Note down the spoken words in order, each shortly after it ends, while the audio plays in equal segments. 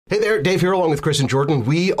Hey there, Dave here along with Chris and Jordan.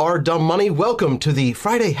 We are Dumb Money. Welcome to the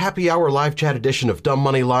Friday Happy Hour live chat edition of Dumb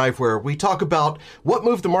Money Live, where we talk about what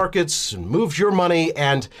moved the markets and moved your money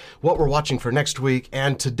and what we're watching for next week.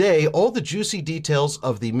 And today, all the juicy details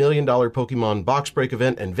of the $1 Million Pokemon box break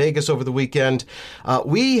event in Vegas over the weekend.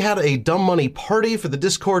 We had a Dumb Money party for the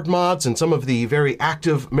Discord mods and some of the very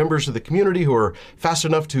active members of the community who are fast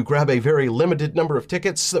enough to grab a very limited number of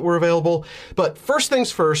tickets that were available. But first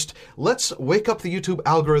things first, let's wake up the YouTube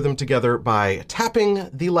algorithm together by tapping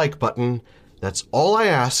the like button. That's all I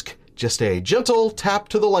ask. Just a gentle tap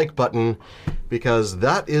to the like button, because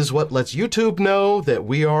that is what lets YouTube know that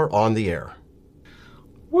we are on the air.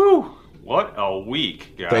 Woo! What a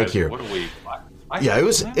week, guys. Thank you. What a week.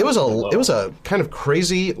 It was a kind of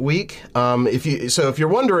crazy week. If you're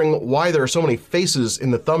wondering why there are so many faces in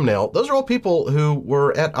the thumbnail, those are all people who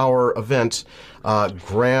were at our event.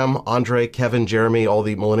 Graham, Andre, Kevin, Jeremy, all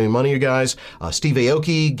the Millennium Money guys, Steve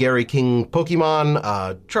Aoki, Gary King Pokemon,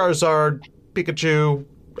 Charizard, Pikachu.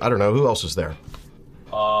 I don't know who else is there.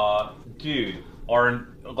 Dude,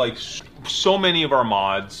 so many of our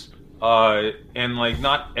mods. And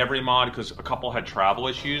not every mod, because a couple had travel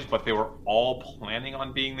issues, but they were all planning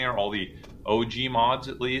on being there, all the OG mods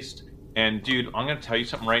at least. And dude, I'm going to tell you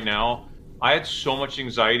something right now. I had so much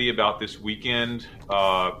anxiety about this weekend.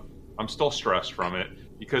 I'm still stressed from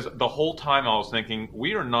it, because the whole time I was thinking,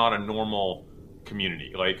 we are not a normal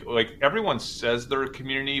community. Like everyone says they're a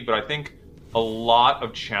community, but I think a lot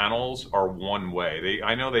of channels are one way.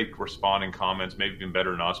 I know they respond in comments, maybe even better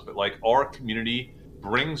than us, but our community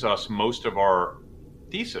brings us most of our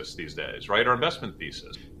thesis these days, right? Our investment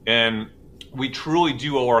thesis. And we truly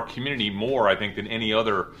do owe our community more, I think, than any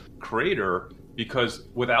other creator, because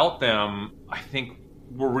without them, I think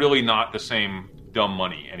we're really not the same dumb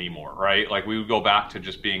money anymore, right? We would go back to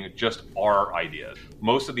just being just our ideas.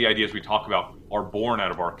 Most of the ideas we talk about are born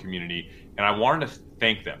out of our community, and I wanted to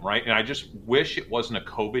thank them, right? And I just wish it wasn't a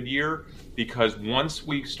COVID year, because once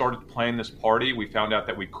we started playing this party, we found out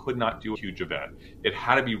that we could not do a huge event. It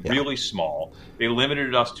had to be really small. They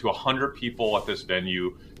limited us to 100 people at this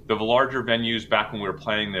venue. The larger venues back when we were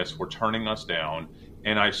playing this were turning us down.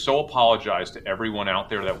 And I so apologize to everyone out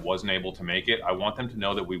there that wasn't able to make it. I want them to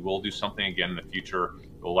know that we will do something again in the future.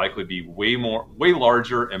 It will likely be way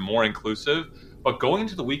larger and more inclusive. But going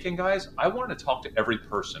into the weekend, guys, I wanted to talk to every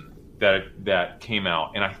person that came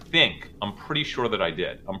out. And I'm pretty sure that I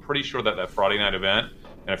did. I'm pretty sure that Friday night event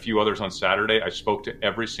and a few others on Saturday, I spoke to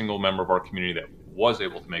every single member of our community that was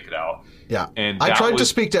able to make it out. Yeah, and I tried to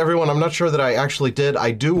speak to everyone. I'm not sure that I actually did. I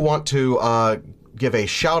do want to give a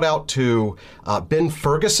shout out to Ben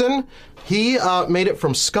Ferguson. He made it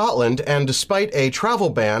from Scotland, and despite a travel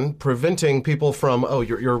ban preventing people from,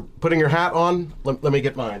 you're putting your hat on? Let me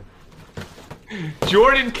get mine.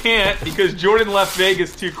 Jordan can't, because Jordan left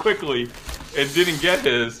Vegas too quickly and didn't get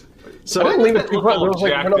his. So I didn't leave it too quickly.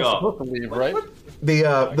 We're not supposed to leave, right?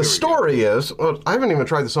 The story is, I haven't even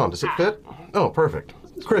tried this on. Does it fit? Oh, perfect.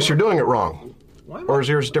 Chris, you're doing it wrong. Or is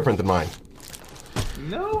yours different than mine?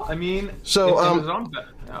 No, I mean, so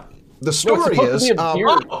the story is,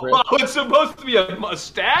 it's supposed to be a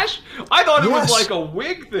mustache? I thought it was like a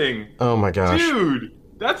wig thing. Oh my gosh, dude,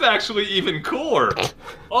 that's actually even cooler.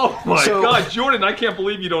 Oh my God, Jordan, I can't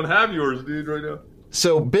believe you don't have yours, dude, right now.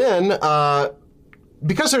 So Ben,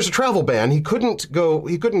 because there's a travel ban, he couldn't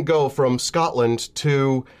go from Scotland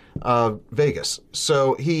to Vegas.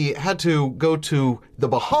 So he had to go to the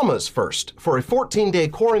Bahamas first for a 14-day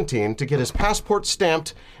quarantine to get his passport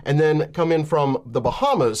stamped, and then come in from the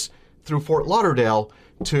Bahamas through Fort Lauderdale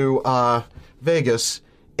to Vegas.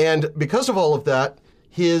 And because of all of that,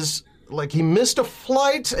 he missed a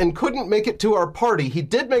flight and couldn't make it to our party. He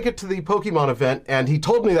did make it to the Pokemon event, and he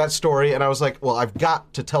told me that story, and I was like, well, I've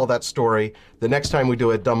got to tell that story the next time we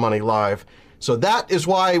do a Dumb Money Live. So that is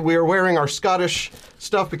why we're wearing our Scottish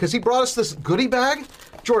stuff, because he brought us this goodie bag.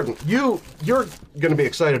 Jordan, you're going to be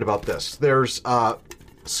excited about this. There's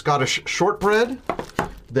Scottish shortbread.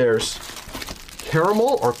 There's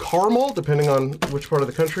caramel or caramel, depending on which part of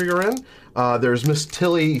the country you're in. There's Miss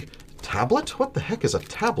Tilly tablet. What the heck is a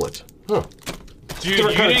tablet? Huh. Dude, you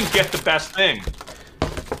didn't get the best thing.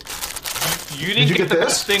 You didn't get the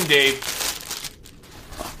best thing, Dave.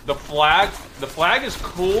 The flag is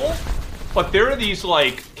cool, but there are these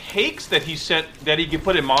cakes that he sent that he could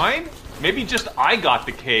put in mine. Maybe just I got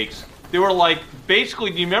the cakes. They were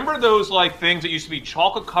basically, do you remember those things that used to be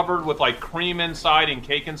chocolate covered with cream inside and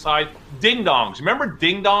cake inside? Ding dongs. Remember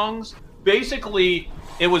ding dongs? Basically,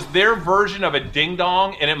 it was their version of a ding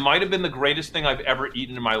dong, and it might have been the greatest thing I've ever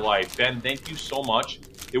eaten in my life. Ben, thank you so much.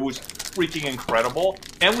 It was freaking incredible.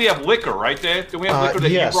 And we have liquor, right, Dave? Do we have liquor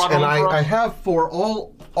that yes, you brought and home for us? I have for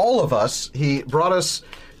all of us. He brought us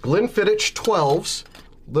Glenfiddich 12s,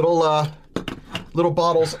 little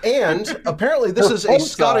bottles, and apparently this is a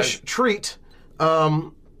Scottish treat.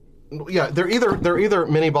 Yeah, they're either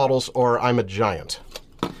mini bottles or I'm a giant.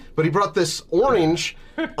 But he brought this orange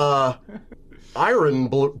iron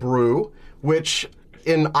brew, which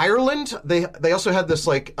in Ireland they also had this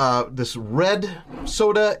this red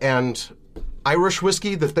soda and Irish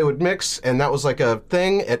whiskey that they would mix, and that was like a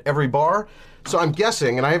thing at every bar. So I'm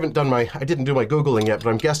guessing, and I didn't do my Googling yet, but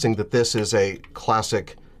I'm guessing that this is a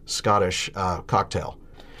classic Scottish cocktail.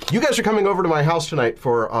 You guys are coming over to my house tonight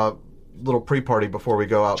for a little pre-party before we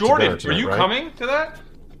go out to dinner tonight, are you right? coming to that?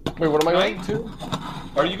 Wait, what am I going to?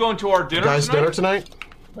 Are you going to our dinner Guys, tonight? dinner tonight?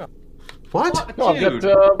 No. What? No, Dude.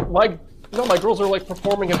 I've got, my girls are like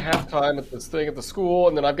performing at halftime at this thing at the school,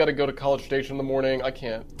 and then I've got to go to College Station in the morning. I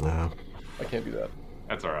can't do that.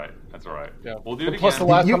 That's all right. That's all right. Yeah. We'll do it Plus again.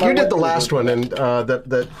 the last You time I did went, the we last were- one, and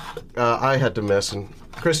that I had to miss. And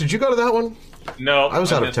Chris, did you go to that one? No, I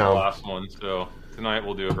was out of missed the town. last one, so tonight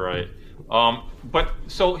we'll do it right. But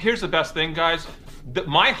so here's the best thing, guys.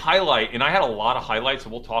 My highlight, and I had a lot of highlights,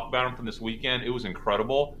 and we'll talk about them from this weekend. It was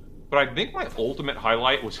incredible. But I think my ultimate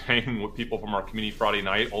highlight was hanging with people from our community Friday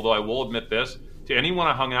night. Although I will admit this, to anyone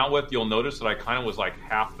I hung out with, you'll notice that I kind of was like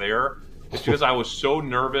half there. It's because I was so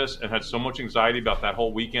nervous and had so much anxiety about that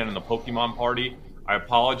whole weekend and the Pokemon party. I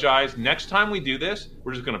apologize. Next time we do this,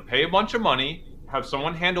 we're just going to pay a bunch of money, have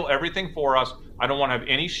someone handle everything for us. I don't want to have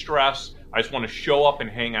any stress. I just want to show up and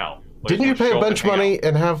hang out. Didn't you pay a bunch of money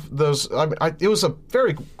and have those? It was a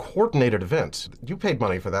very coordinated event. You paid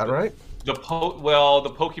money for that, right? The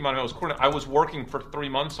Pokemon event was coordinated. I was working for 3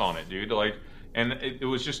 months on it, dude. And it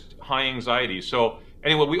was just high anxiety. So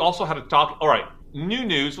anyway, we also had to talk. All right,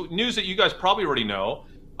 news that you guys probably already know.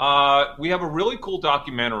 We have a really cool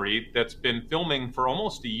documentary that's been filming for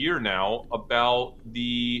almost a year now about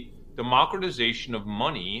the democratization of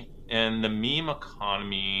money and the meme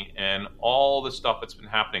economy and all the stuff that's been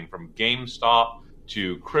happening, from GameStop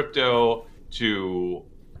to crypto to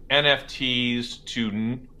NFTs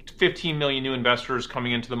to 15 million new investors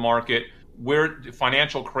coming into the market. Where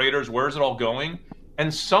financial creators, where is it all going?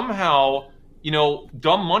 And somehow,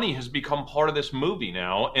 dumb money has become part of this movie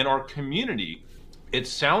now, and our community, it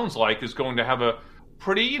sounds like, is going to have a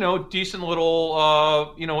pretty, decent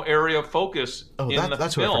little, area of focus in the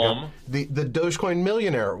film. The Dogecoin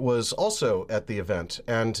millionaire was also at the event,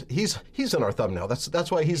 and he's in our thumbnail.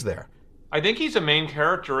 That's why he's there. I think he's a main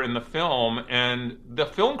character in the film, and the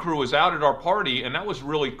film crew was out at our party, and that was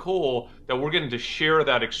really cool that we're getting to share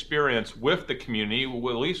that experience with the community,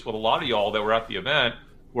 at least with a lot of y'all that were at the event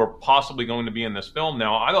who are possibly going to be in this film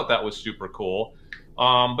now. I thought that was super cool.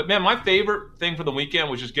 But man, my favorite thing for the weekend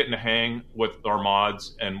was just getting to hang with our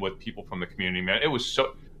mods and with people from the community, man. It was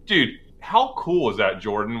so... Dude, how cool is that,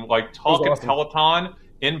 Jordan? Like, talking awesome. Peloton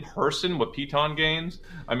in person with Piton Gains?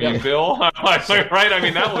 I mean, Bill, right? I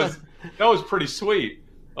mean, that was pretty sweet.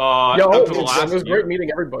 It was great meeting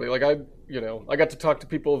everybody. Like I got to talk to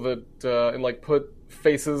people that and put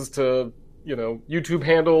faces to YouTube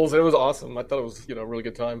handles, and it was awesome. I thought it was a really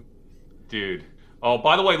good time. Dude. Oh,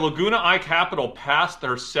 by the way, Laguna iCapital passed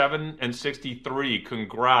their 7-63.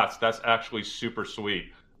 Congrats. That's actually super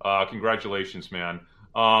sweet. Congratulations, man.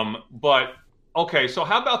 But okay, so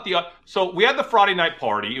how about so we had the Friday night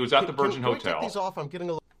party. It was at the Virgin Hotel. Can we take these off? I'm getting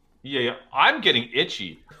a little... Yeah, I'm getting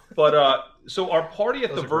itchy. But so our party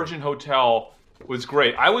at the Virgin Hotel was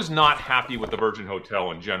great. I was not happy with the Virgin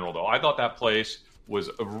Hotel in general, though. I thought that place was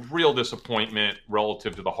a real disappointment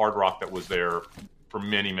relative to the Hard Rock that was there for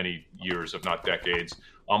many, many years, if not decades.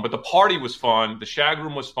 But the party was fun. The Shag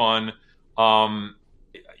Room was fun.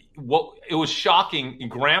 It was shocking.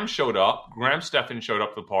 Graham Stephan showed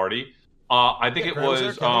up to the party. I think it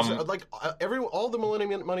was all the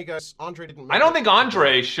Millennium Money guys. Andre didn't. I don't think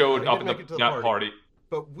Andre showed up at that party.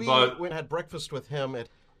 But we went and had breakfast with him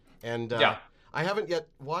I haven't yet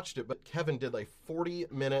watched it, but Kevin did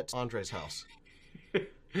 40-minute Andre's house.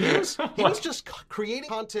 He was just creating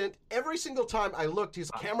content every single time I looked. His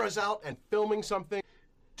camera's out and filming something.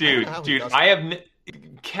 Dude,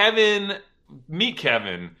 Kevin. Meet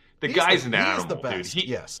Kevin. The guy's an animal, the best. Dude.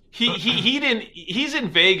 Yes. He's in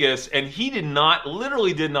Vegas, and he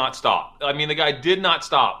literally did not stop. I mean, the guy did not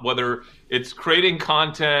stop, whether it's creating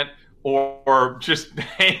content or just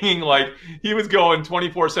hanging. He was going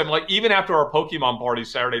 24/7. Even after our Pokemon party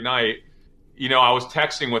Saturday night, I was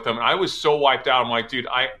texting with him, and I was so wiped out. I'm like, dude,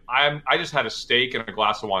 I just had a steak and a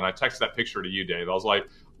glass of wine. I texted that picture to you, Dave. I was like,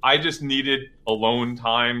 I just needed alone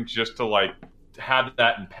time just to have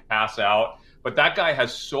that and pass out. But that guy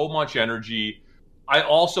has so much energy. My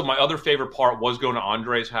other favorite part was going to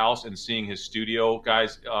Andre's house and seeing his studio,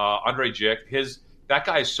 guys. Andre Jick, that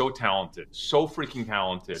guy is so talented, so freaking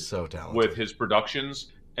talented, with his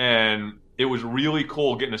productions, and it was really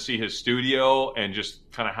cool getting to see his studio and just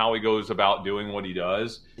kind of how he goes about doing what he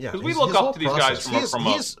does. Yeah, because we look up to these guys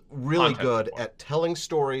he's really good at telling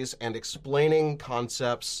stories and explaining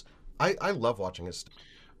concepts. I love watching his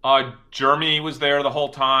stuff. Jeremy was there the whole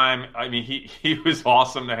time. I mean, he was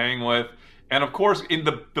awesome to hang with. And of course, in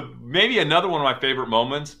the maybe another one of my favorite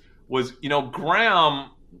moments was, Graham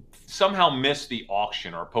somehow missed the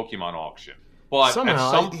auction or Pokemon auction. But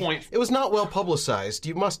at some point, it was not well publicized.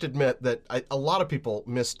 You must admit that a lot of people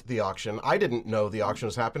missed the auction. I didn't know the auction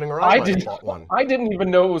was happening, or I might have bought one. I didn't even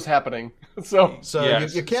know it was happening. So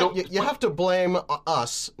yes. you can't. You have to blame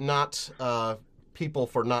us, not people,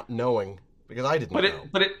 for not knowing, because I didn't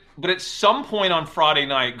know. But at some point on Friday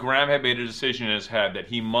night, Graham had made a decision in his head that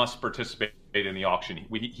he must participate in the auction.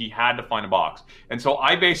 He had to find a box. And so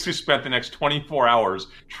I basically spent the next 24 hours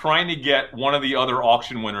trying to get one of the other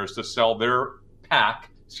auction winners to sell their pack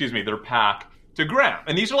to Graham.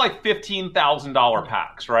 And these are like $15,000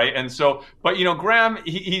 packs, right? And so, but Graham,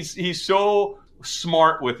 he's so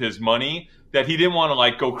smart with his money that he didn't want to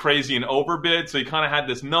like go crazy and overbid. So he kind of had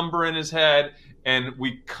this number in his head, and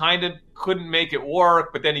we kind of couldn't make it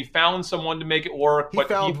work. But then he found someone to make it work. He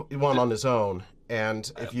found one on his own.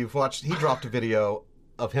 And if you've watched, he dropped a video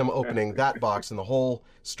of him opening that box and the whole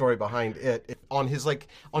story behind it on his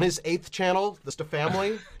 8th channel, The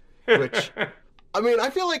Family, which, I mean, I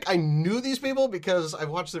feel like I knew these people because I've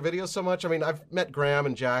watched their videos so much. I mean, I've met Graham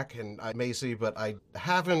and Jack and Macy, but I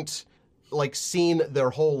haven't seen their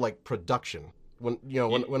whole production.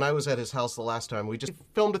 When I was at his house the last time, we just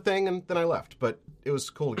filmed a thing and then I left. But it was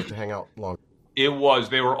cool to get to hang out longer. It was.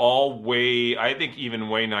 They were all way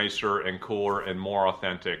nicer and cooler and more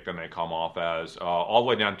authentic than they come off as. All the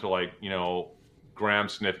way down to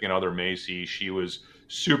Graham's significant other, Macy. She was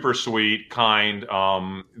super sweet, kind.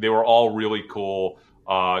 They were all really cool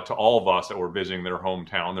to all of us that were visiting their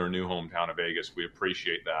new hometown of Vegas. We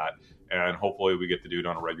appreciate that. And hopefully we get to do it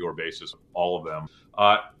on a regular basis, all of them.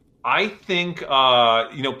 I think,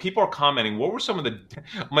 people are commenting. What were some of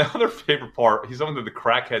my other favorite part? He's something the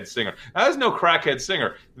crackhead singer. That is no crackhead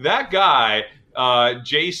singer. That guy,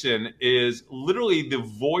 Jason, is literally the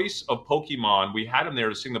voice of Pokemon. We had him there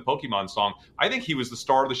to sing the Pokemon song. I think he was the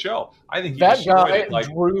star of the show. I think that guy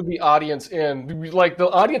drew the audience in. The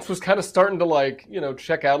audience was kind of starting to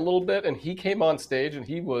check out a little bit, and he came on stage and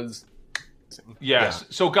he was. Yes. Yeah.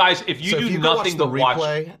 So, guys, if you do nothing but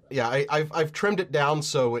replay, I've trimmed it down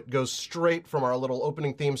so it goes straight from our little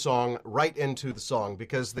opening theme song right into the song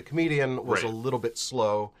because the comedian was a little bit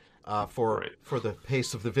slow for the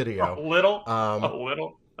pace of the video. A little.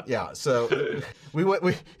 Yeah. So if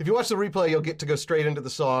you watch the replay, you'll get to go straight into the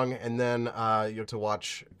song, and then you have to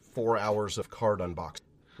watch 4 hours of card unboxing,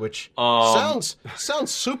 which sounds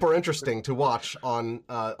super interesting to watch on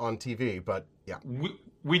TV. But yeah.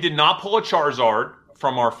 We did not pull a Charizard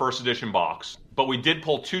from our first edition box, but we did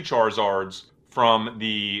pull 2 Charizards from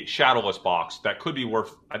the Shadowless box that could be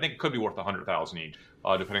worth 100,000 each,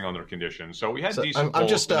 depending on their condition. So we had decent. I'm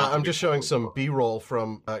just showing some B-roll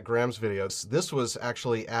from Graham's videos. This was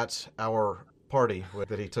actually at our party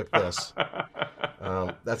that he took this.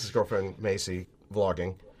 That's his girlfriend Macy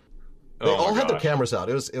vlogging. They all had their cameras out.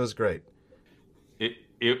 It was great.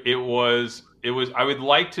 It was. I would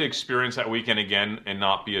like to experience that weekend again and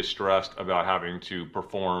not be as stressed about having to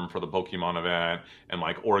perform for the Pokemon event and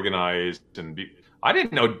organize and be. I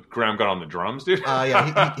didn't know Graham got on the drums, dude.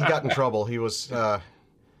 Yeah, he got in trouble. He was not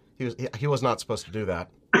supposed to do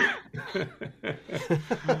that.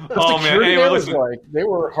 Oh man! Anyway, listen. They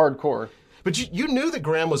were hardcore. But you knew that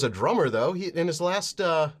Graham was a drummer, though. He in his last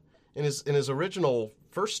in his original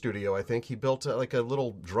first studio, I think he built a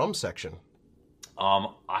little drum section. Yeah,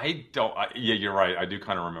 you're right. I do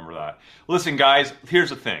kind of remember that. Listen, guys,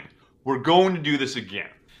 here's the thing. We're going to do this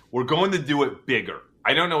again. We're going to do it bigger.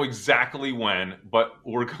 I don't know exactly when, but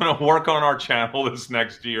we're going to work on our channel this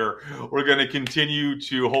next year. We're going to continue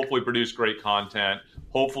to hopefully produce great content,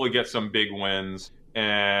 hopefully get some big wins,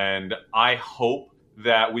 and I hope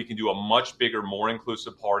that we can do a much bigger, more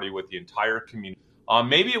inclusive party with the entire community.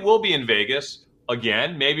 Maybe it will be in Vegas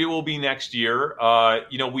again. Maybe it will be next year.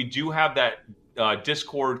 We do have that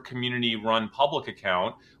Discord community-run public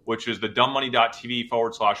account, which is the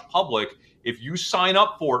dumbmoney.tv/public. If you sign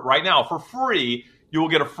up for it right now for free, you will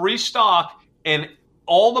get a free stock, and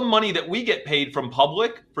all the money that we get paid from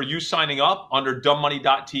public for you signing up under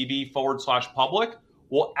dumbmoney.tv/public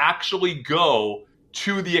will actually go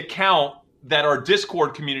to the account that our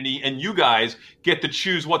Discord community and you guys get to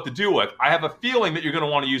choose what to do with. I have a feeling that you're going to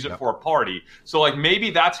want to use it for a party. So like maybe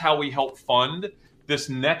that's how we help fund this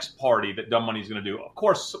next party that Dumb Money's going to do. Of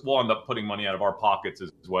course, we'll end up putting money out of our pockets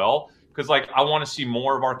as well. Because like I want to see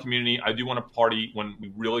more of our community. I do want to party when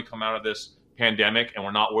we really come out of this pandemic and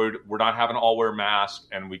we're not worried. We're not having to all wear masks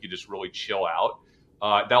and we could just really chill out.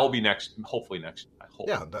 That will be hopefully next. I hope.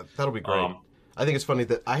 Yeah, that'll be great. I think it's funny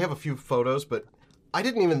that I have a few photos, but I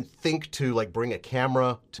didn't even think to like bring a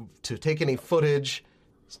camera to take any footage.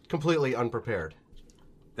 It's completely unprepared.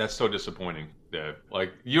 That's so disappointing, Dave.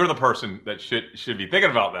 Like you're the person that should be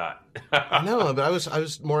thinking about that. I know, but I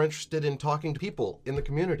was more interested in talking to people in the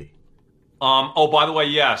community. Oh, by the way,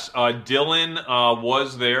 yes, Dylan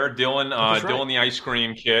was there. Dylan, That's right. Dylan the ice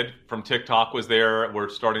cream kid from TikTok was there. We're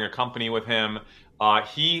starting a company with him.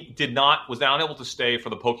 He was not able to stay for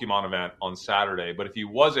the Pokemon event on Saturday, but if he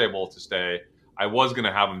was able to stay, I was going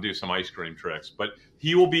to have him do some ice cream tricks. But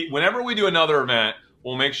he will be, whenever we do another event,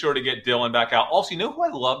 we'll make sure to get Dylan back out. Also, you know who I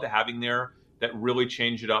loved having there that really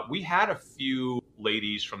changed it up? We had a few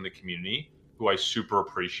ladies from the community who I super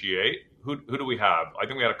appreciate. Who do we have? I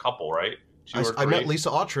think we had a couple, right? I met Lisa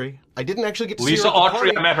Autry. I didn't actually get to Lisa see her at the Autry,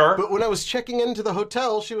 party, I met her. But when I was checking into the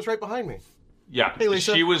hotel, she was right behind me. Yeah, hey,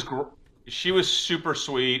 Lisa. She was super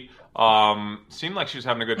sweet. Seemed like she was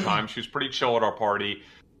having a good time. She was pretty chill at our party.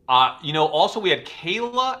 Also we had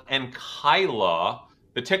Kayla and Kyla,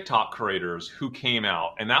 the TikTok creators, who came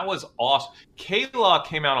out, and that was awesome. Kayla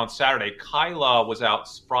came out on Saturday. Kyla was out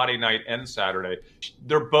Friday night and Saturday.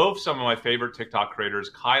 They're both some of my favorite TikTok creators.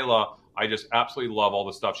 Kyla, I just absolutely love all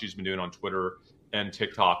the stuff she's been doing on Twitter and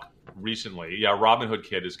TikTok recently. Yeah, Robin Hood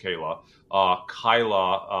Kid is Kayla.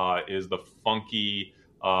 Kyla is the funky,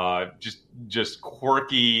 just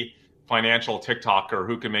quirky financial TikToker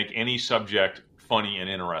who can make any subject funny and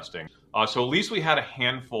interesting. So at least we had a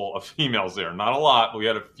handful of females there. Not a lot, but we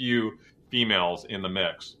had a few females in the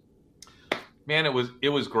mix. Man, it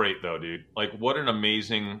was great though, dude. Like, what an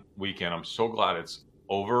amazing weekend. I'm so glad it's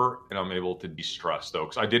over and I'm able to de-stress though,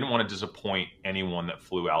 because I didn't want to disappoint anyone that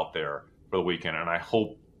flew out there for the weekend, and I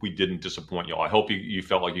hope we didn't disappoint y'all. I hope you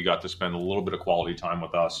felt like you got to spend a little bit of quality time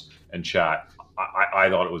with us and chat. I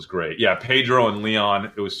thought it was great. Yeah, Pedro and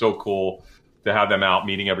Leon, it was so cool to have them out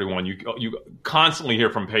meeting everyone. You constantly hear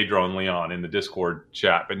from Pedro and Leon in the Discord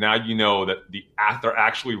chat, but now you know that they're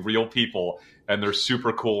actually real people and they're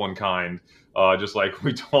super cool and kind, just like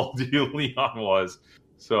we told you Leon was.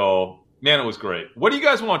 So, man, it was great. What do you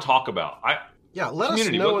guys want to talk about? Let us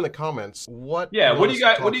know in the comments what do you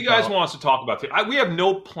guys want us to talk about today? We have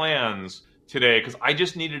no plans today because I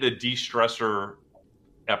just needed a de-stressor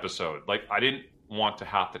episode. Like, I didn't want to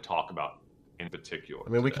have to talk about in particular. I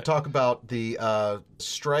mean, we could talk about the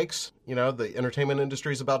strikes. You know, the entertainment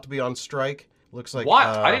industry is about to be on strike. Looks like what?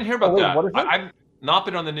 I didn't hear about that. What is it? I've not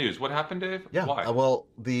been on the news. What happened, Dave? Yeah. Why? Well,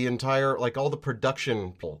 the entire all the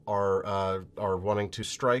production people are wanting to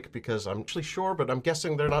strike because I'm actually sure, but I'm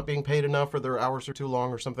guessing they're not being paid enough or their hours are too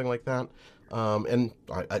long or something like that. And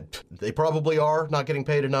they probably are not getting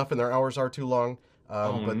paid enough and their hours are too long.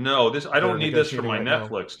 But no, I don't need this for my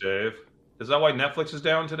Netflix, now. Dave. Is that why Netflix is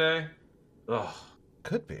down today? Ugh.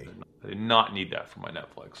 Could be. I did not need that for my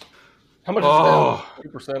Netflix. How much is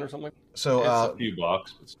it? 2% or something? So it's a few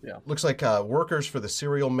bucks. Yeah. Looks like workers for the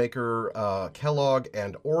cereal maker Kellogg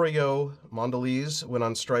and Oreo Mondelez went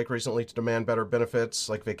on strike recently to demand better benefits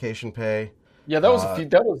like vacation pay. Yeah, that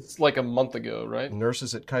was like a month ago, right?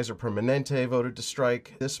 Nurses at Kaiser Permanente voted to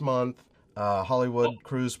strike this month. Hollywood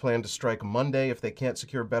crews plan to strike Monday if they can't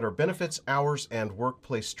secure better benefits, hours, and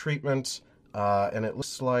workplace treatment. And it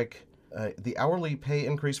looks like the hourly pay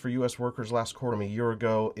increase for U.S. workers last quarter from a year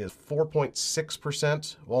ago is 4.6%.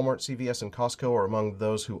 Walmart, CVS, and Costco are among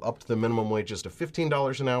those who upped the minimum wages to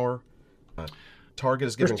 $15 an hour. Target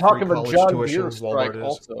is giving free college tuition. Walmart is.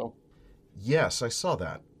 Also. Yes, I saw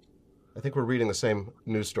that. I think we're reading the same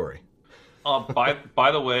news story.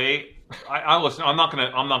 By the way, I listen. I'm not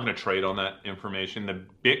gonna trade on that information. The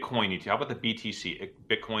Bitcoin ETF. How about the BTC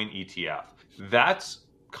Bitcoin ETF? That's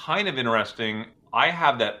kind of interesting. I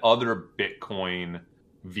have that other Bitcoin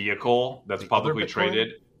vehicle that's publicly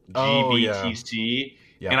traded, GBTC,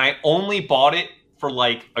 and I only bought it for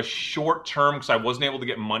like a short term because I wasn't able to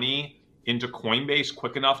get money into Coinbase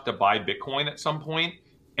quick enough to buy Bitcoin at some point,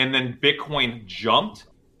 and then Bitcoin jumped,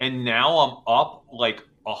 and now I'm up like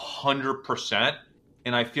 100%,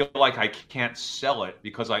 and I feel like I can't sell it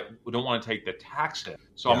because I don't want to take the tax hit.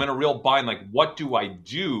 So I'm in a real bind. Like, what do I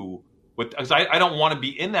do? Because I don't want to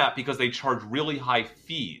be in that because they charge really high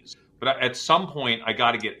fees. But at some point, I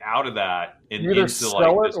got to get out of that and you either into sell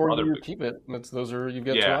like it this or other you keep it. You've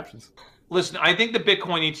got two options. Listen, I think the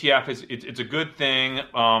Bitcoin ETF it's a good thing.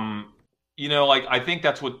 I think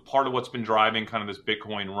that's what part of what's been driving kind of this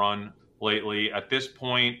Bitcoin run lately. At this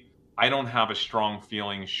point, I don't have a strong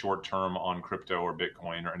feeling short term on crypto or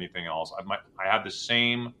Bitcoin or anything else. I have the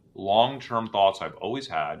same long-term thoughts I've always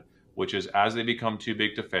had, which is as they become too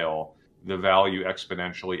big to fail, the value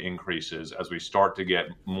exponentially increases as we start to get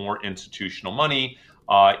more institutional money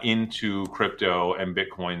into crypto and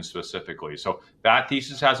Bitcoin specifically. So that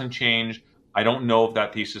thesis hasn't changed. I don't know if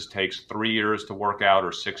that thesis takes 3 years to work out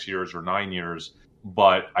or 6 years or 9 years,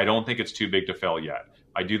 but I don't think it's too big to fail yet.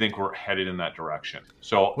 I do think we're headed in that direction.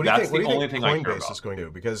 So that's the only thing I care about. Coinbase is going to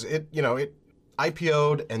do? Because it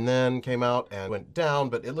IPO'd and then came out and went down,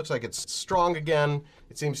 but it looks like it's strong again.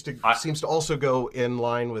 It seems to also go in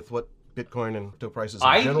line with what Bitcoin and crypto prices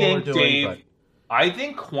in general are doing. Dave, I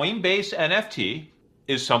think Coinbase NFT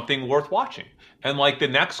is something worth watching. And like the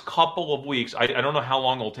next couple of weeks, I don't know how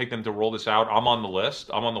long it'll take them to roll this out. I'm on the list.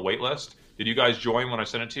 I'm on the wait list. Did you guys join when I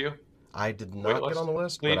sent it to you? I did not get on the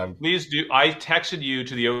list, please do. I texted you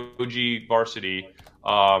to the OG Varsity,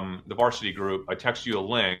 the Varsity group. I texted you a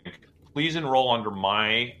link. Please enroll under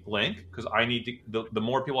my link because I need to. The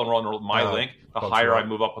more people enroll under my link, the higher I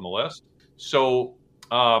move up on the list. So,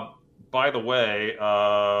 by the way,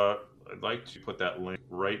 I'd like to put that link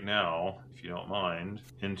right now, if you don't mind,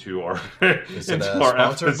 into our Is it a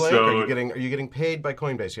sponsored link? Are you getting paid by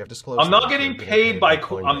Coinbase? You have to disclose. I'm not getting paid by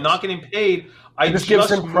Coinbase. I'm not getting paid. I just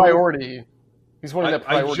gives him priority. He's wanting that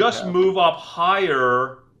priority. I just move up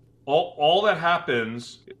higher. All that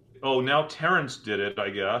happens. Oh, now Terrence did it, I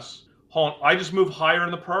guess. Hold on. I just move higher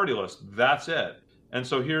in the priority list. That's it. And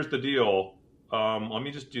so here's the deal. Let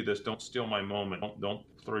me just do this. Don't steal my moment. Don't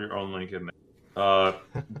throw your own link in there.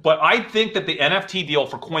 But I think that the NFT deal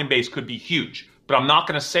for Coinbase could be huge, but I'm not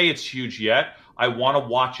going to say it's huge yet. I want to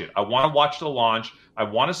watch it. I want to watch the launch. I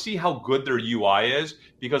want to see how good their UI is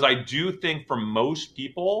because I do think for most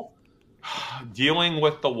people, dealing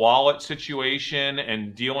with the wallet situation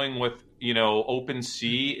and dealing with,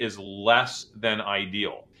 OpenSea is less than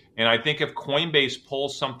ideal. And I think if Coinbase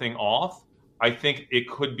pulls something off, I think it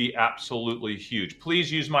could be absolutely huge.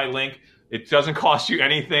 Please use my link. It doesn't cost you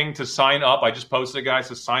anything to sign up. I just posted, guys,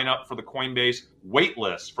 to sign up for the Coinbase wait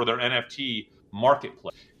list for their NFT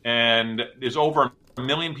marketplace. And there's over 1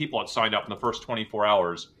 million people that signed up in the first 24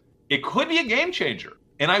 hours. It could be a game changer.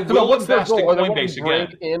 And I will invest in Coinbase again.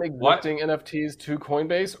 Break in existing NFTs to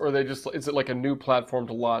Coinbase, or is it like a new platform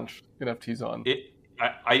to launch NFTs on?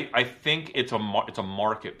 I think it's a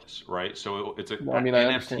marketplace, right? So it's an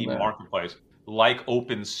NFT marketplace like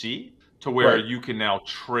OpenSea to where you can now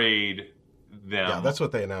trade them. Yeah, that's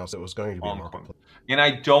what they announced. It was going to be a marketplace. And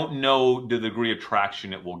I don't know the degree of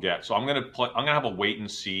traction it will get. So I'm gonna have a wait and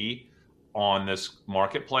see on this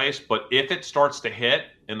marketplace. But if it starts to hit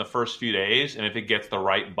in the first few days, and if it gets the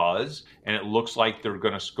right buzz, and it looks like they're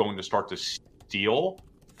going to start to steal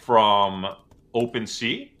from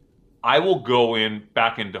OpenSea, I will go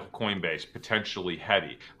back into Coinbase potentially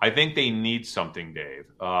heavy. I think they need something, Dave.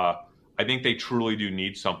 I think they truly do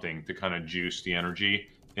need something to kind of juice the energy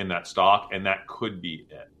in that stock, and that could be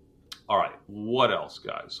it. All right, what else,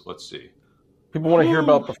 guys? Let's see. People want to hear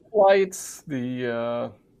about the flights,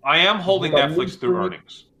 I am holding Netflix through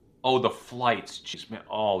earnings. Oh, the flights. Jeez, man.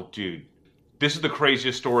 Oh, dude. This is the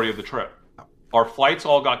craziest story of the trip. Our flights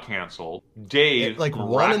all got canceled. Dave, at like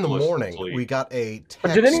 1 a.m, we got a text.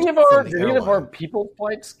 But did any of our people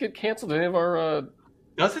flights get canceled? Did any of our?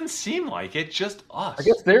 Doesn't seem like it. Just us. I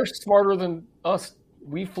guess they're smarter than us.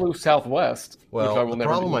 We flew Southwest. Well, the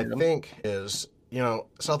problem I think is,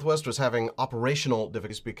 Southwest was having operational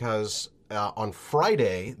difficulties because on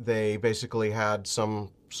Friday they basically had some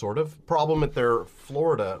sort of problem at their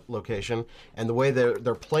Florida location, and the way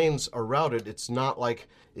their planes are routed, it's not like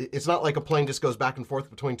a plane just goes back and forth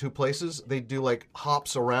between two places. They do like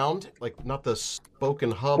hops around, like not the spoke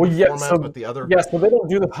and hub format, but the other. Yes, but they don't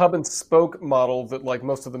do the hub and spoke model that like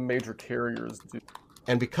most of the major carriers do.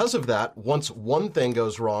 And because of that, once one thing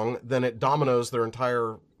goes wrong, then it dominoes their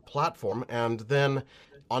entire platform, and then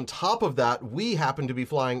on top of that, we happen to be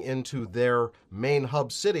flying into their main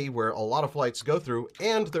hub city where a lot of flights go through,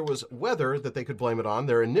 and there was weather that they could blame it on.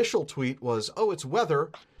 Their initial tweet was, "Oh, it's weather.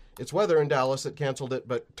 It's weather in Dallas that canceled it,"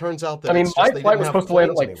 but turns out that my flight was supposed to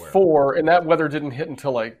land at like 4, and that weather didn't hit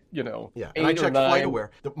until like, 8 and I checked or 9. FlightAware.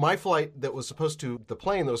 My flight the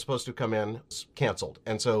plane that was supposed to come in was canceled,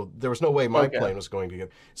 and so there was no way my plane was going to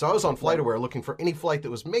get. So I was on FlightAware looking for any flight that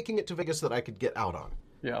was making it to Vegas that I could get out on.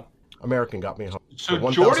 Yeah. American got me home. So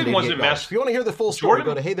Jordan wasn't messed. If you want to hear the full story,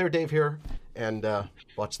 go to Hey There Dave Here and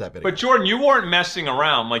watch that video. But Jordan, you weren't messing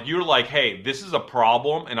around. Like you were like, "Hey, this is a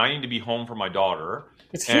problem, and I need to be home for my daughter."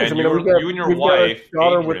 It's huge. And I mean, you and your wife, got a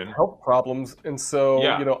daughter Adrian, with health problems, and so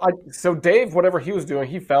Yeah. so Dave, whatever he was doing,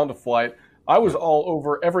 he found a flight. I was all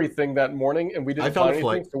over everything that morning, and we didn't found find a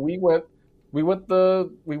flight. anything. So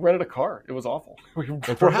we rented a car. It was awful. And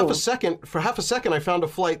for half a second, I found a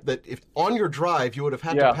flight that if on your drive you would have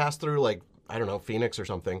had to pass through like, I don't know, Phoenix or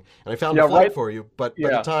something. And I found a flight for you, but by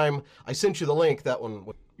the time I sent you the link, that one.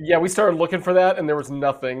 Yeah, we started looking for that, and there was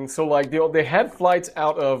nothing. So like they had flights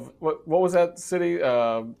out of what was that city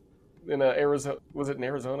in Arizona? Was it in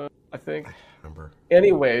Arizona? I think. I remember.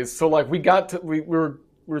 Anyways, so like we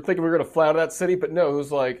were thinking we were going to fly out of that city, but no, it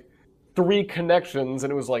was like 3 connections,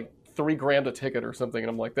 and it was like $3,000 a ticket or something, and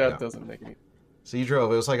I'm like, that doesn't make any. So you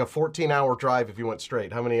drove. It was like a 14-hour drive if you went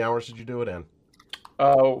straight. How many hours did you do it in?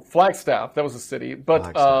 Flagstaff, that was a city,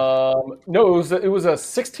 but no, it was a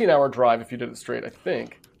 16-hour drive if you did it straight, I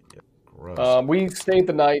think. Yeah, gross. We stayed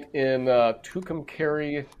the night in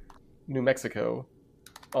Tucumcari, New Mexico,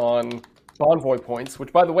 on Bonvoy points.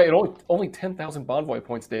 Which, by the way, only 10,000 Bonvoy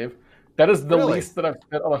points, Dave. That is the least that I've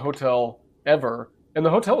spent on a hotel ever, and the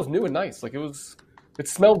hotel was new and nice. Like it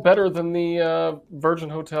smelled better than the Virgin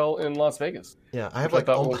Hotel in Las Vegas. Yeah, I have it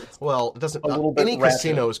doesn't. Any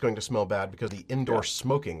casino is going to smell bad because the indoor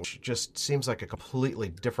smoking, which just seems like a completely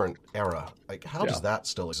different era. Like, how does that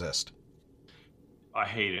still exist? I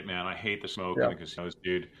hate it, man. I hate the smoke in the casinos,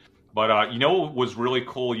 dude. But you know what was really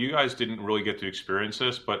cool? You guys didn't really get to experience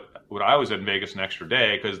this, but when I was in Vegas an extra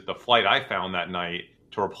day, because the flight I found that night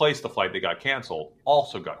to replace the flight that got canceled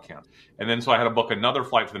also got canceled. And then so I had to book another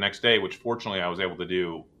flight for the next day, which fortunately I was able to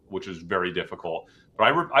do, which was very difficult.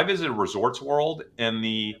 But I visited Resorts World, and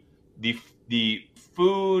the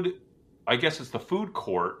food, I guess it's the food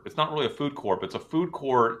court. It's not really a food court, but it's a food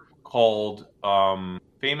court called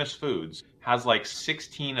Famous Foods. Has like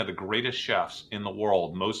 16 of the greatest chefs in the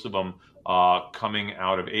world, most of them coming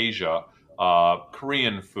out of Asia.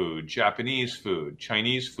 Korean food, Japanese food,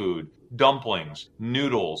 Chinese food, dumplings,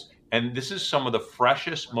 noodles. And this is some of the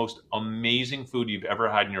freshest, most amazing food you've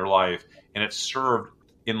ever had in your life. And it's served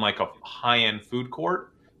in like a high-end food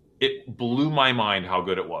court. It blew my mind how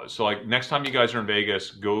good it was. So like next time you guys are in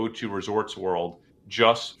Vegas, go to Resorts World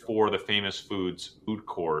just for the Famous Foods food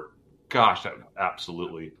court. Gosh, that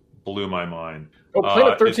absolutely blew my mind. Oh,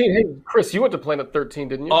 Planet 13. Hey, Chris, you went to Planet 13,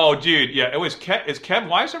 didn't you? Oh, dude, yeah. It was Kev.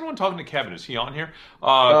 Why is everyone talking to Kevin? Is he on here?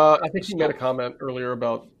 I think he made a comment earlier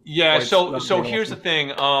about. Yeah. So here's the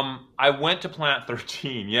thing. I went to Planet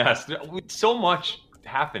 13. Yes, so much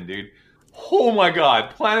happened, dude. Oh my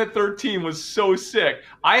God, Planet 13 was so sick.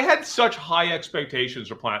 I had such high expectations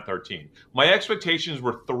for Planet 13. My expectations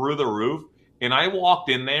were through the roof. And I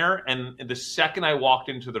walked in there, and the second I walked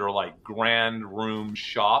into their like grand room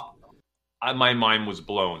shop, my mind was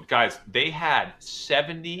blown. Guys, they had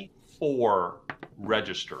 74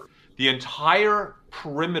 registers. The entire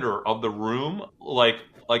perimeter of the room, like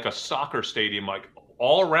a soccer stadium, like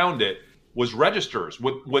all around it, was registers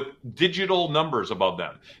with digital numbers above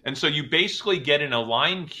them. And so you basically get in a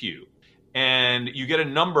line queue, and you get a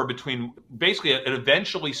number between. Basically, it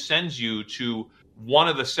eventually sends you to one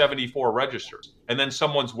of the 74 registers, and then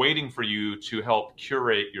someone's waiting for you to help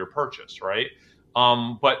curate your purchase, right?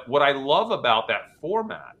 But what I love about that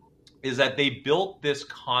format is that they built this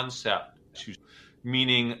concept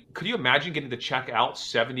meaning, could you imagine getting to check out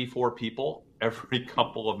 74 people every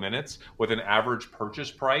couple of minutes with an average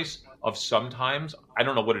purchase price of sometimes, I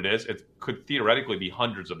don't know what it is, it could theoretically be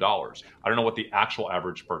hundreds of dollars. I don't know what the actual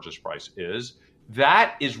average purchase price is.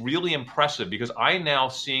 That is really impressive because I'm now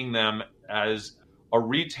seeing them as a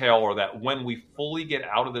retailer that when we fully get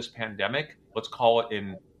out of this pandemic, let's call it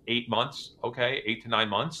in 8 months, okay, 8 to 9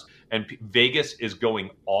 months, and Vegas is going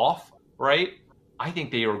off, right? I think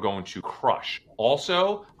they are going to crush.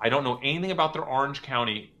 Also, I don't know anything about their Orange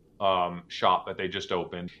County shop that they just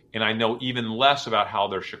opened, and I know even less about how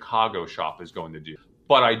their Chicago shop is going to do.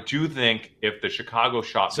 But I do think if the Chicago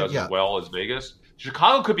shop does as well as Vegas,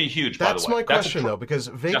 Chicago could be huge, by the way. That's my question, though, because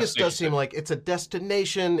Vegas does seem like it's a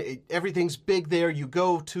destination. Everything's big there. You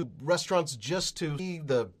go to restaurants just to see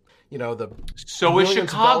the So is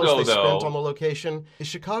Chicago, they though, spent on the location. Is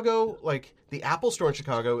Chicago, like, the Apple Store in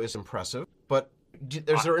Chicago is impressive, but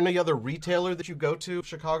is there any other retailer that you go to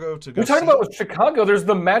Chicago to go We're talking about with Chicago, there's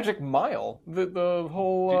the Magic Mile. The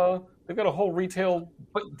whole... They've got a whole retail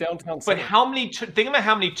downtown center. But how many? Think about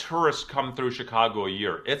how many tourists come through Chicago a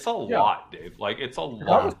year. It's a lot, Dave. Like it's a lot.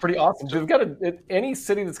 That was pretty awesome. They've got any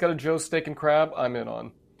city that's got a Joe's Steak and Crab, I'm in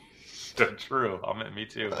on. So true. Me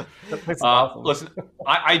too. That place is awesome. Listen,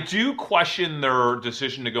 I do question their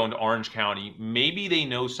decision to go into Orange County. Maybe they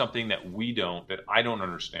know something that we don't, that I don't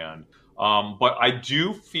understand. But I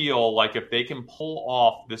do feel like if they can pull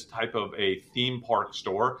off this type of a theme park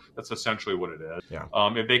store, that's essentially what it is. Yeah.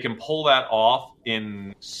 If they can pull that off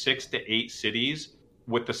in 6 to 8 cities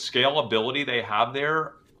with the scalability they have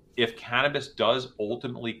there, if cannabis does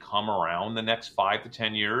ultimately come around the next 5 to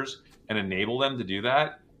 10 years and enable them to do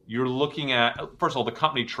that, you're looking at, first of all, the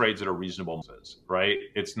company trades at a reasonable price, right?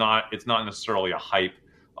 It's not necessarily a hype,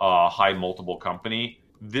 high multiple company.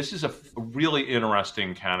 This is a really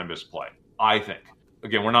interesting cannabis play, I think.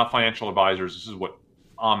 Again, we're not financial advisors. This is what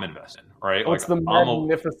I'm investing in, right? Oh, it's the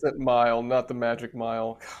Magnificent Mile, not the Magic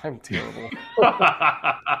Mile. I'm terrible.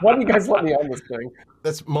 Why do you guys let me on this thing?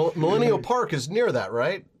 That's Millennial Park is near that,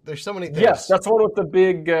 right? There's so many things. Yes, that's the one with the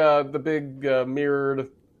big mirrored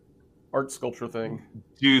art sculpture thing.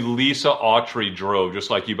 Dude, Lisa Autry drove just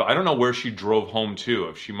like you, but I don't know where she drove home to.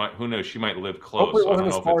 If she might, who knows? She might live close. Hopefully it wasn't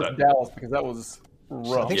as far as Dallas, because that was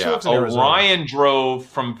rough. I think she lives in Arizona. Ryan drove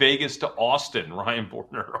from Vegas to Austin. Ryan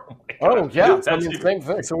Borner. Oh yeah, same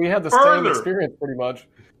thing. So we had the same experience pretty much.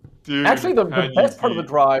 Dude, actually, the best part of the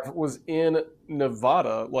drive was in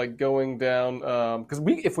Nevada, like going down, because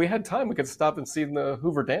if we had time, we could stop and see the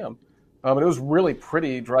Hoover Dam. And it was really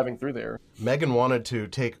pretty driving through there. Megan wanted to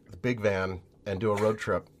take the big van and do a road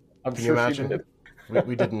trip. Can you imagine?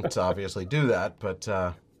 We didn't obviously do that, but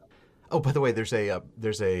oh, by the way, there's a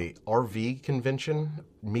RV convention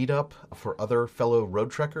meetup for other fellow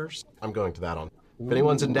road trekkers. I'm going to that on. If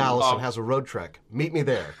anyone's in Dallas and has a road trek, meet me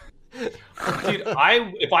there. Dude,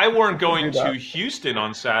 if I weren't going to Houston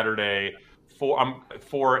on Saturday for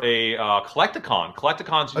a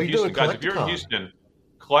Collecticons in Houston, guys. If you're in Houston,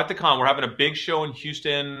 Collecticon, we're having a big show in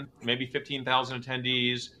Houston, maybe 15,000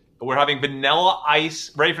 attendees. We're having Vanilla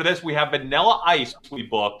Ice. Ready for this? We have Vanilla Ice we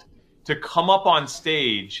booked to come up on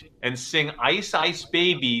stage and sing Ice Ice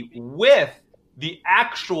Baby with the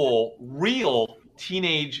actual real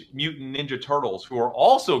Teenage Mutant Ninja Turtles, who are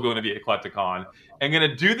also going to be at Collecticon and going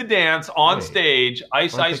to do the dance on stage,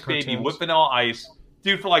 Ice Ice Baby with Vanilla Ice.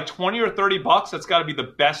 Dude, for like 20 or 30 bucks, that's got to be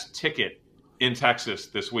the best ticket in Texas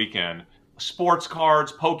this weekend. Sports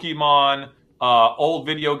cards, Pokemon, old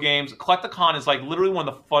video games. Collecticon is like literally one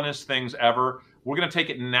of the funnest things ever. We're going to take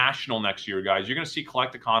it national next year, guys. You're going to see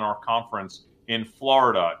Collecticon, our conference, in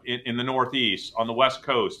Florida, in the Northeast, on the West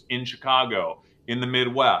Coast, in Chicago, in the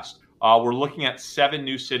Midwest. We're looking at 7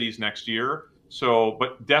 new cities next year. So,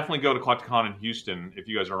 but definitely go to Collecticon in Houston if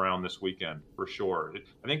you guys are around this weekend, for sure.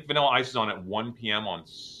 I think Vanilla Ice is on at 1 p.m. on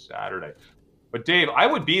Saturday. But Dave, I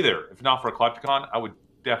would be there. If not for Collecticon, I would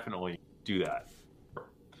definitely do that.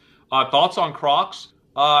 Thoughts on Crocs?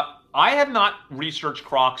 I have not researched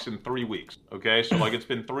Crocs in 3 weeks. Okay, so like it's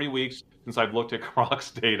been 3 weeks since I've looked at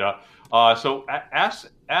Crocs data. So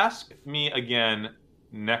ask me again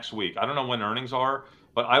next week. I don't know when earnings are,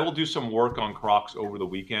 but I will do some work on Crocs over the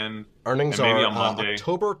weekend. Earnings are on Monday,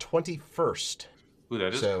 October 21st. Ooh,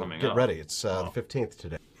 that is coming up. Get ready. It's the 15th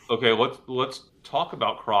today. Okay, let's talk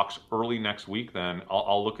about Crocs early next week. Then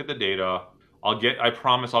I'll look at the data. I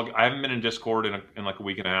promise. I haven't been in Discord in like a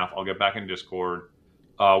week and a half. I'll get back in Discord.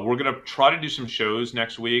 We're gonna try to do some shows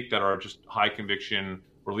next week that are just high conviction,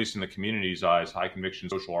 or at least in the community's eyes, high conviction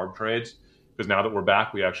social arb trades. Because now that we're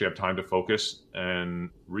back, we actually have time to focus and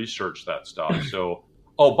research that stuff. So,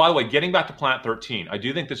 oh, by the way, getting back to Planet 13, I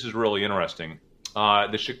do think this is really interesting.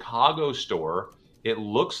 The Chicago store, it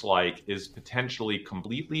looks like, is potentially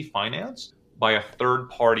completely financed by a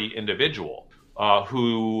third-party individual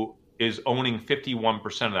who is owning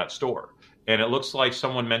 51% of that store. And it looks like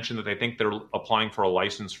someone mentioned that they think they're applying for a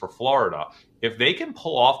license for Florida. If they can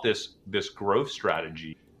pull off this growth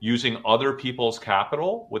strategy using other people's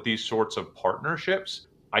capital with these sorts of partnerships,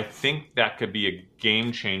 I think that could be a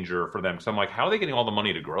game changer for them. Because I'm like, how are they getting all the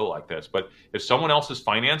money to grow like this? But if someone else is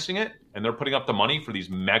financing it and they're putting up the money for these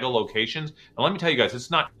mega locations, and let me tell you guys, it's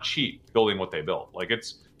not cheap building what they built. Like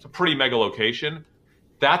it's a pretty mega location.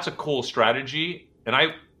 That's a cool strategy. And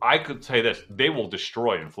I could say this, they will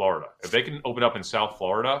destroy in Florida. If they can open up in South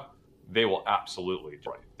Florida, they will absolutely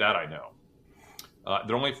destroy. That I know.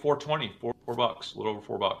 They're only $4.20, $4, a little over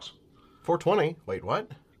 $4. $4.20? Wait,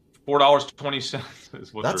 what? $4.20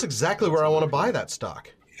 is what. That's exactly where I want to buy that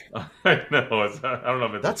stock. I know. I don't know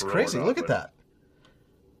if it's that's crazy. Look at that.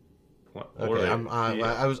 Okay,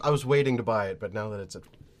 I was waiting to buy it, but now that it's at.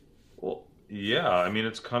 Well, yeah. I mean,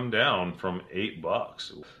 it's come down from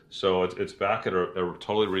 $8, so it's back at a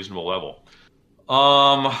totally reasonable level.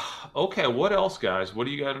 Okay, what else, guys? What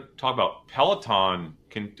do you guys talk about? Peloton.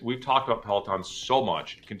 We've talked about Peloton so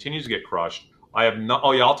much. It continues to get crushed. I have not.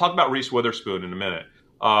 Oh yeah, I'll talk about Reese Witherspoon in a minute.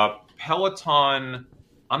 Peloton.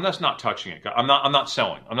 I'm just not touching it. I'm not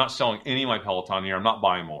selling. I'm not selling any of my Peloton here. I'm not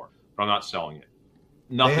buying more, but I'm not selling it.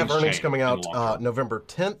 They have earnings coming out November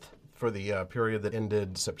 10th for the period that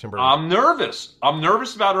ended September. I'm nervous. I'm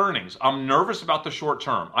nervous about earnings. I'm nervous about the short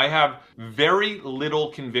term. I have very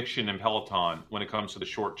little conviction in Peloton when it comes to the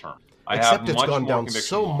short term. Except it's gone down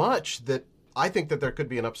so much that I think that there could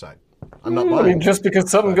be an upside. I'm not buying. I mean, just because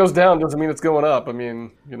something goes down doesn't mean it's going up. I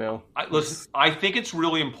mean, Listen, I think it's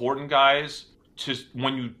really important, guys, to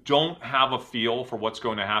when you don't have a feel for what's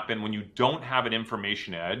going to happen, when you don't have an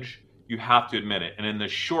information edge, you have to admit it. And in the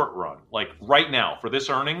short run, like right now for this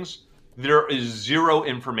earnings, there is zero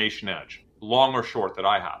information edge, long or short, that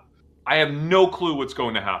I have. I have no clue what's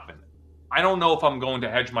going to happen. I don't know if I'm going to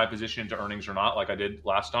hedge my position into earnings or not, like I did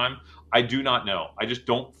last time. I do not know. I just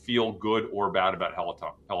don't feel good or bad about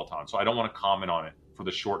Peloton. So I don't want to comment on it for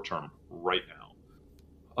the short term right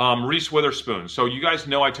now. Reese Witherspoon. So you guys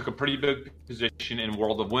know I took a pretty big position in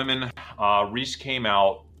World of Women. Reese came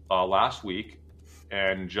out last week,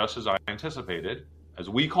 and just as I anticipated, as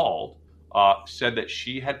we called, said that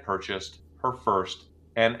she had purchased her first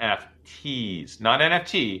NFTs. Not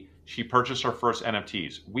NFT. She purchased her first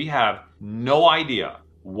NFTs. We have no idea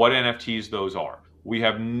what NFTs those are. We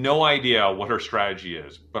have no idea what her strategy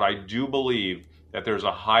is. But I do believe that there's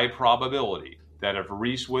a high probability that if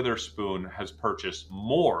Reese Witherspoon has purchased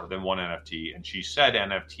more than one NFT, and she said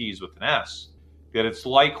NFTs with an S, that it's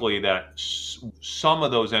likely that some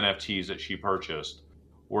of those NFTs that she purchased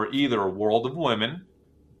were either World of Women,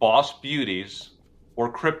 Boss Beauties,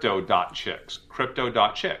 or Crypto.Chicks.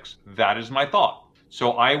 Crypto.Chicks. That is my thought.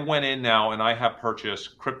 So I went in now and I have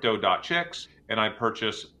purchased Crypto.Chicks and I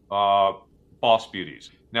purchased Boss Beauties.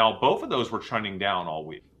 Now, both of those were trending down all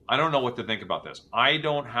week. I don't know what to think about this. I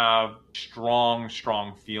don't have strong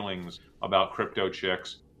feelings about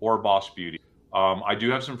Crypto.Chicks or Boss Beauty. I do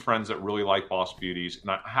have some friends that really like Boss Beauties,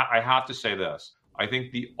 and I have to say this. I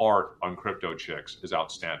think the art on Crypto.Chicks is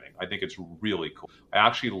outstanding. I think it's really cool. I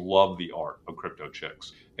actually love the art of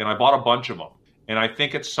Crypto.Chicks, and I bought a bunch of them. And I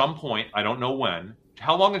think at some point, I don't know when,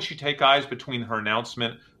 how long did she take, guys, between her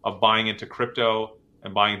announcement of buying into crypto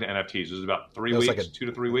and buying into NFTs? It was about 3 weeks, like 2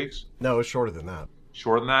 to 3 weeks? No, it was shorter than that.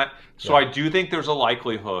 Shorter than that? So yeah. I do think there's a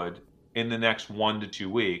likelihood in the next 1 to 2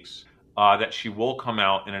 weeks that she will come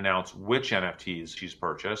out and announce which NFTs she's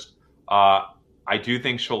purchased. I do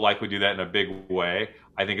think she'll likely do that in a big way.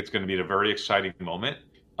 I think it's going to be a very exciting moment.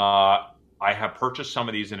 I have purchased some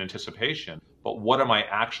of these in anticipation, but what am I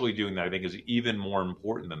actually doing that I think is even more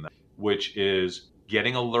important than that, which is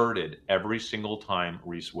getting alerted every single time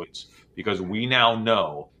Reese waits, because we now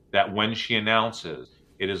know that when she announces,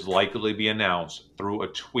 it is likely to be announced through a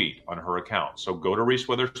tweet on her account. So go to Reese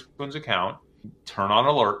Witherspoon's account, turn on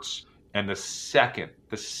alerts, and the second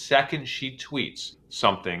she tweets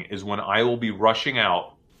something is when I will be rushing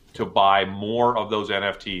out to buy more of those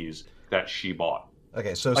NFTs that she bought.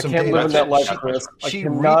 Okay, so I can't live in that life, Chris. She I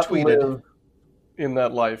cannot retweeted live in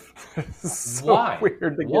that life. So Why?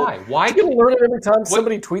 Weird to Why? Get. Why? I get alerted every time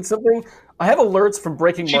somebody tweets something. I have alerts from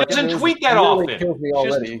breaking market doesn't news. tweet that really often. Kills me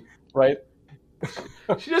already, right?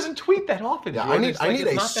 She doesn't tweet that often. Yeah, Jordan. I need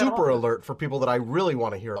a super alert for people that I really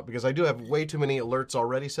want to hear about, because I do have way too many alerts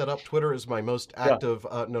already set up. Twitter is my most active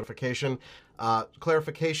notification.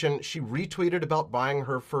 Clarification, she retweeted about buying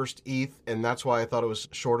her first ETH, and that's why I thought it was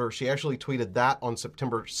shorter. She actually tweeted that on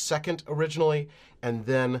September 2nd originally, and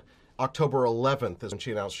then October 11th is when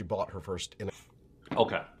she announced she bought her first.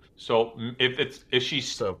 Okay. So if she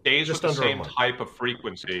stays with the same type of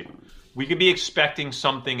frequency, we could be expecting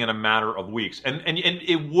something in a matter of weeks. And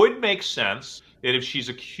it would make sense that if she's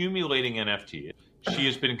accumulating NFT, she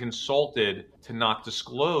has been consulted to not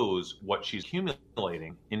disclose what she's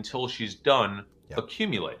accumulating until she's done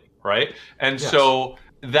accumulating, right? And so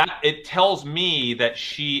that it tells me that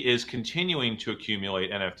she is continuing to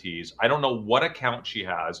accumulate NFTs. I don't know what account she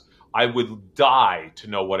has. I would die to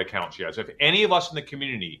know what account she has. If any of us in the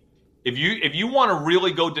community, if you want to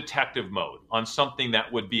really go detective mode on something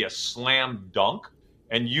that would be a slam dunk,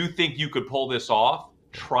 and you think you could pull this off,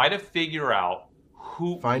 try to figure out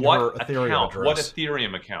what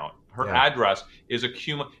Ethereum account her address is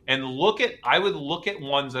and I would look at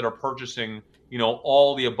ones that are purchasing,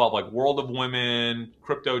 all the above, like World of Women,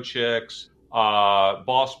 Crypto.Chicks,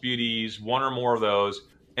 Boss Beauties, one or more of those,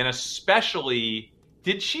 and especially.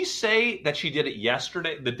 Did she say that she did it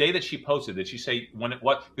yesterday? The day that she posted, did she say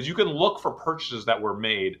what? Because you can look for purchases that were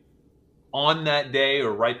made on that day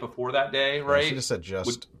or right before that day, right? Yeah, she just said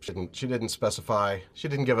she didn't specify. She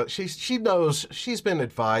didn't give it. She knows. She's been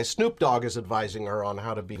advised. Snoop Dogg is advising her on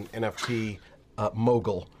how to be an NFT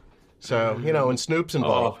mogul. So, and Snoop's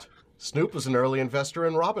involved. Snoop was an early investor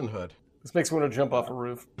in Robinhood. This makes me want to jump off a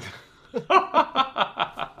roof.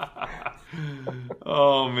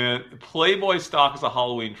 Oh, man. Playboy stock is a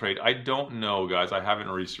Halloween trade. I don't know, guys. I haven't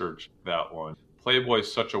researched that one. Playboy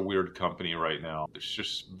is such a weird company right now. It's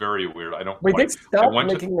just very weird. I don't. Wait, they stopped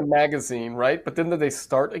making the magazine, right? But then did they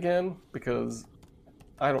start again? Because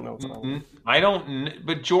I don't know what's going on. I don't.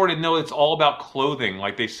 But Jordan, no, it's all about clothing.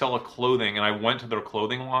 Like they sell a clothing, and I went to their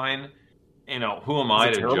clothing line. Who am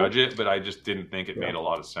I to judge it? But I just didn't think it made a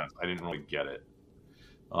lot of sense. I didn't really get it.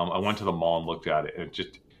 I went to the mall and looked at it, and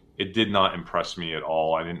it did not impress me at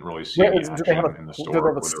all. I didn't really see any action in the store. Do they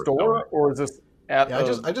have a store, or is this?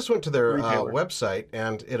 I just went to their website,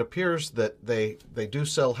 and it appears that they do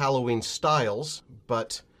sell Halloween styles,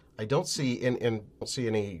 but I don't see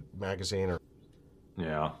any magazine or.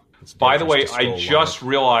 Yeah. By the way, I just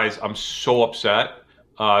realized I'm so upset.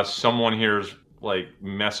 Someone here's like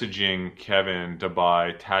messaging Kevin to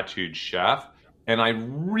buy Tattooed Chef, and I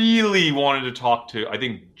really wanted to talk to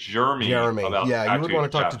Jeremy about you would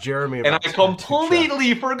want to talk to Jeremy about and I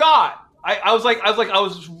completely forgot. I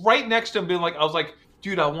was right next to him being like,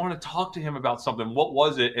 dude, I want to talk to him about something. What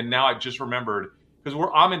was it? And now I just remembered because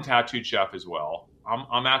I'm in Tattooed Chef as well.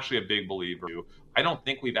 I'm actually a big believer. I don't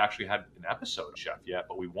think we've actually had an episode Chef yet,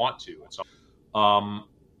 but we want to. And so,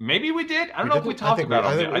 maybe we did. I don't know if we talked about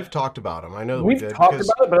him. I think we've talked about him. I know that we've did. Talked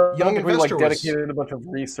about it, but Young Investor dedicated a bunch of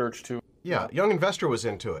research to. Yeah, Young Investor was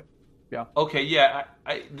into it. Yeah. Okay. Yeah.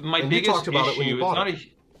 My biggest issue.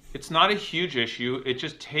 It's not a huge issue. It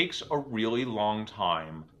just takes a really long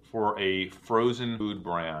time for a frozen food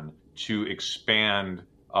brand to expand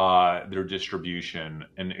their distribution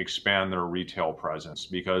and expand their retail presence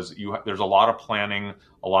because there's a lot of planning,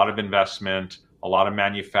 a lot of investment, a lot of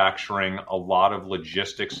manufacturing, a lot of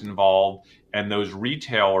logistics involved. And those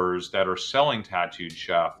retailers that are selling Tattooed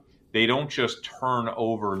Chef, they don't just turn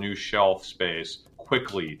over new shelf space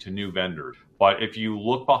quickly to new vendors. But if you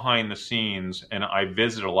look behind the scenes, and I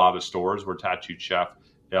visited a lot of stores where Tattooed Chef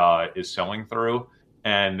is selling through,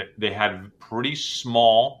 and they had pretty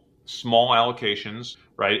small allocations,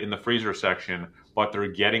 right, in the freezer section, but they're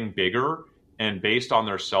getting bigger. And based on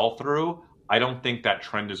their sell-through, I don't think that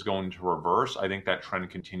trend is going to reverse. I think that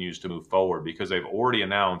trend continues to move forward because they've already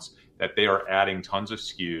announced that they are adding tons of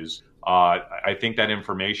SKUs. I think that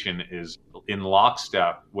information is in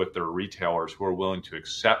lockstep with their retailers who are willing to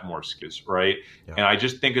accept more SKUs, right? Yeah. And I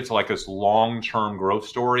just think it's like this long-term growth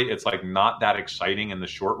story. It's like not that exciting in the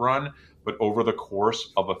short run, but over the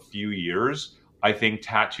course of a few years, I think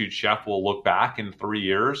Tattooed Chef will look back in 3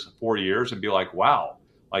 years, 4 years and be like, wow,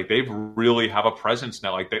 like they really have a presence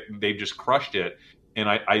now. Like they've just crushed it. And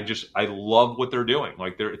I love what they're doing.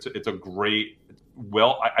 Like it's a great,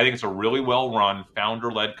 I think it's a really well-run,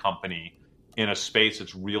 founder-led company in a space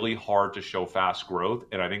that's really hard to show fast growth.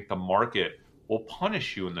 And I think the market will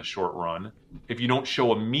punish you in the short run if you don't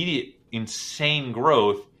show immediate, insane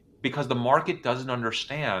growth because the market doesn't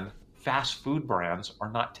understand fast food brands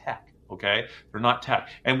are not tech. Okay, they're not tech,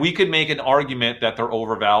 and we could make an argument that they're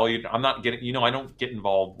overvalued. I'm not getting, I don't get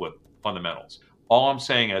involved with fundamentals. All I'm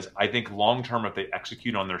saying is, I think long term, if they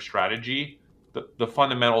execute on their strategy, the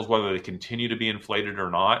fundamentals, whether they continue to be inflated or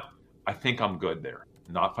not, I think I'm good there.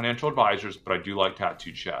 Not financial advisors, but I do like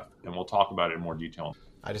Tattooed Chef, and we'll talk about it in more detail.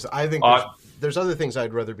 I think there's other things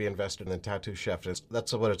I'd rather be invested in than Tattooed Chef.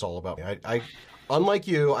 That's what it's all about. Unlike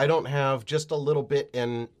you, I don't have just a little bit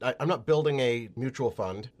I'm not building a mutual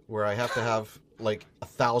fund where I have to have like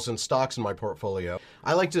 1,000 stocks in my portfolio.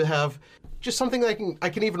 I like to have just something that I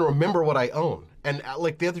can even remember what I own. And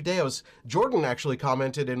like the other day, Jordan actually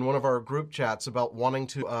commented in one of our group chats about wanting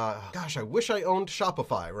to, I wish I owned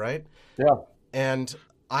Shopify, right? Yeah. And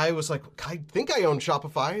I was like, I think I own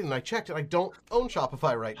Shopify, and I checked, and I don't own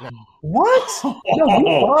Shopify right now. What? No, you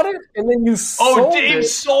bought it, and then you sold it. Dave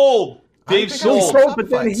sold. Dave sold, but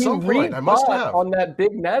then he rebought on that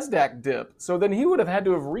big NASDAQ dip. So then he would have had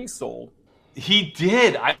to have resold. He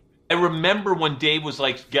did. I remember when Dave was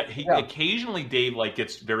like, occasionally Dave like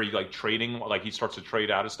gets very like trading, like he starts to trade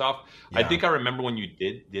out of stuff. Yeah. I think I remember when you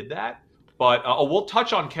did that. But we'll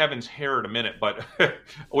touch on Kevin's hair in a minute. But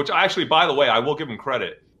which actually, by the way, I will give him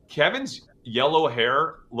credit. Kevin's yellow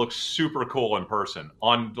hair looks super cool in person.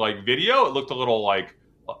 On like video, it looked a little like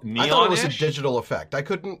neon-ish. I thought it was a digital effect. I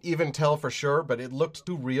couldn't even tell for sure, but it looked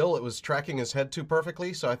too real. It was tracking his head too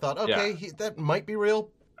perfectly. So I thought, okay, that might be real.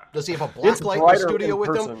 Does he have a black light in the studio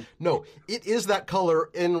with him? No, it is that color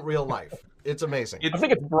in real life. It's amazing. I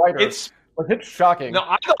think it's brighter. It's shocking. No,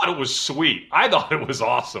 I thought it was sweet. I thought it was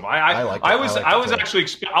awesome. I liked it. I was I liked it too.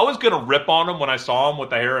 actually I was gonna rip on him when I saw him with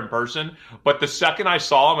the hair in person, but the second I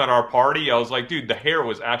saw him at our party, I was like, dude, the hair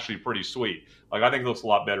was actually pretty sweet. Like I think it looks a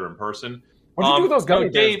lot better in person. What'd you do with those gummy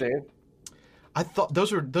bears, Dave? Dave? I thought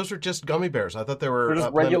those are just gummy bears. I thought they were They're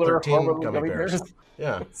just Planet regular 13 Harlem gummy bears.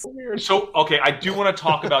 Yeah. It's so weird. So, okay, I do want to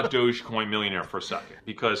talk about Dogecoin Millionaire for a second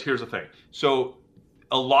because here's the thing. So,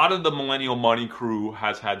 a lot of the Millennial Money crew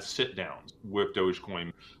has had sit downs with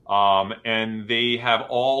Dogecoin, and they have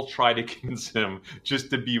all tried to convince him just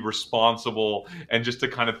to be responsible and just to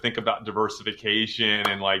kind of think about diversification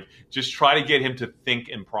and like just try to get him to think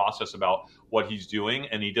and process about what he's doing,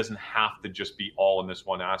 and he doesn't have to just be all in this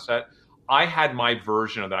one asset. I had my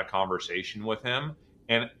version of that conversation with him.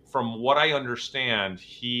 And from what I understand,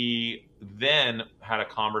 he then had a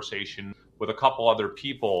conversation with a couple other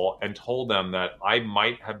people and told them that I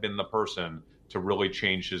might have been the person to really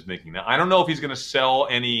change his thinking. Now, I don't know if he's going to sell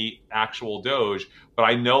any actual Doge, but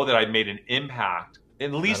I know that I made an impact,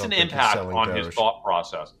 at least an impact on his thought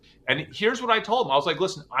process. And here's what I told him. I was like,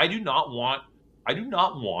 listen, I do not want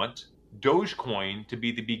Dogecoin to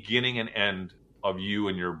be the beginning and end of you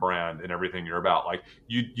and your brand and everything you're about. Like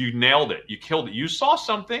you nailed it. You killed it. You saw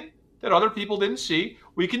something that other people didn't see.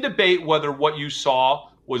 We can debate whether what you saw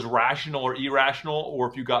was rational or irrational, or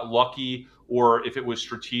if you got lucky, or if it was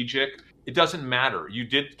strategic. It doesn't matter. You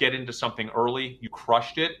did get into something early. You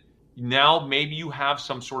crushed it. Now maybe you have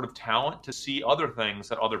some sort of talent to see other things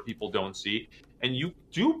that other people don't see. And you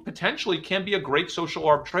do potentially can be a great social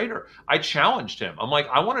arb trader. I challenged him. I'm like,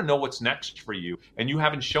 I want to know what's next for you. And you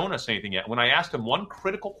haven't shown us anything yet. When I asked him one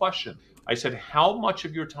critical question, I said, how much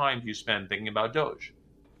of your time do you spend thinking about Doge?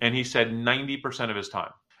 And he said 90% of his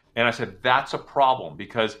time. And I said, that's a problem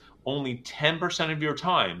because only 10% of your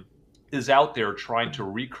time is out there trying to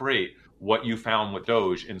recreate what you found with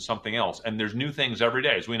Doge in something else. And there's new things every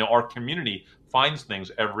day. As we know, our community finds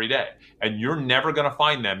things every day. And you're never going to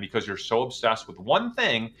find them because you're so obsessed with one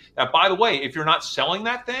thing that, by the way, if you're not selling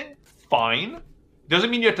that thing, fine.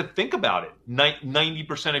 Doesn't mean you have to think about it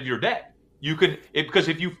 90% of your day. You could, because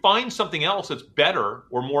if you find something else that's better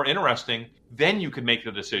or more interesting, then you can make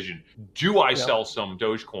the decision. Do I sell some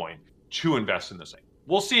Dogecoin to invest in this thing?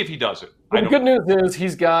 We'll see if he does it. Well, the good news is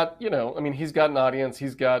he's got, he's got an audience.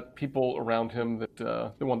 He's got people around him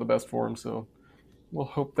that want the best for him. So we'll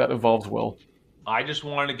hope that evolves well. I just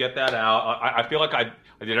wanted to get that out. I feel like I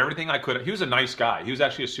did everything I could. He was a nice guy. He was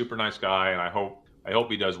actually a super nice guy, and I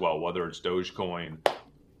hope he does well, whether it's Dogecoin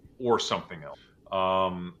or something else.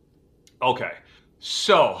 Okay.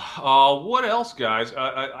 So, what else, guys?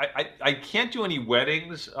 I can't do any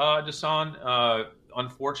weddings, Dasan.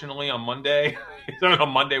 Unfortunately, on Monday, a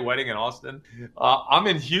Monday wedding in Austin. I'm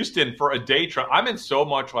in Houston for a day trip. I'm in so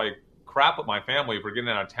much like crap with my family for getting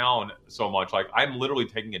out of town so much. Like I'm literally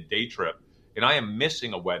taking a day trip, and I am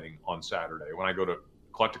missing a wedding on Saturday when I go to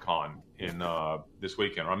Collecticon in this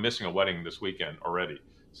weekend. Or I'm missing a wedding this weekend already.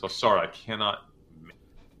 So sorry, I cannot.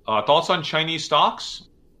 Thoughts on Chinese stocks?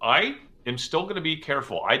 I am still going to be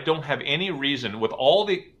careful. I don't have any reason, with all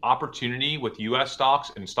the opportunity with U.S.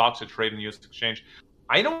 stocks and stocks that trade in the U.S. exchange,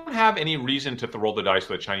 I don't have any reason to throw the dice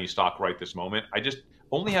with a Chinese stock right this moment. I just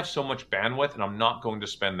only have so much bandwidth, and I'm not going to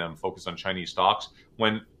spend them focused on Chinese stocks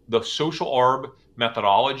when the social arb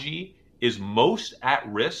methodology is most at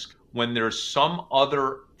risk when there's some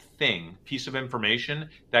other piece of information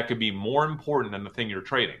that could be more important than the thing you're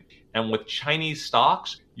trading. And with Chinese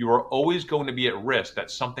stocks, you are always going to be at risk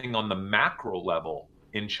that something on the macro level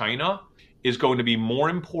in China is going to be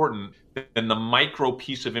more important than the micro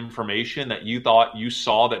piece of information that you thought you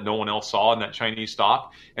saw that no one else saw in that Chinese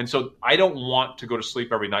stock. And so I don't want to go to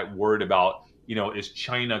sleep every night worried about, is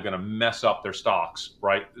China going to mess up their stocks,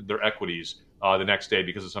 right? Their equities the next day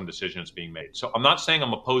because of some decision that's being made. So I'm not saying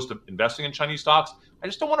I'm opposed to investing in Chinese stocks. I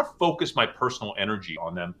just don't want to focus my personal energy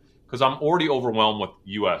on them because I'm already overwhelmed with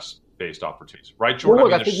U.S.-based opportunities, right, Jordan?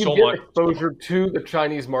 Well, look, I think you get exposure to the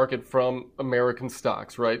Chinese market from American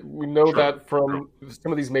stocks, right? We know that from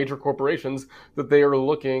some of these major corporations that they are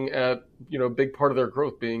looking at, a big part of their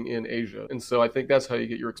growth being in Asia, and so I think that's how you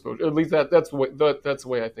get your exposure. At least that's the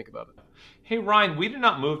way I think about it. Hey Ryan, we did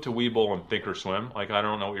not move to Webull and Thinkorswim. Like I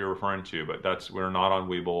don't know what you're referring to, but we're not on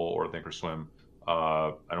Webull or Thinkorswim.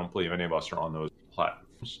 I don't believe any of us are on those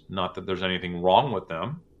platforms. Not that there's anything wrong with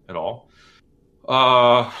them at all.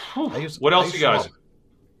 What else, you guys? Schwab.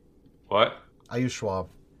 What? I use Schwab.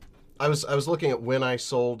 I was looking at when I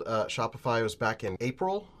sold Shopify. It was back in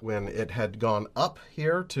April when it had gone up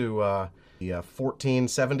here to the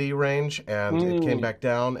 1470 range, and it came back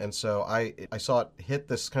down, and so I saw it hit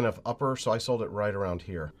this kind of upper, so I sold it right around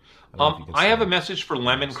here. I have a message for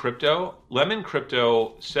Lemon Crypto. Lemon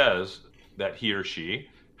Crypto says that he or she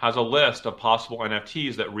has a list of possible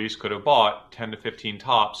NFTs that Reese could have bought, 10 to 15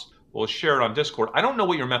 tops. We'll share it on Discord. I don't know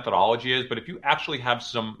what your methodology is, but if you actually have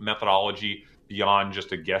some methodology beyond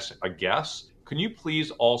just a guess, can you please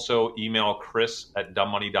also email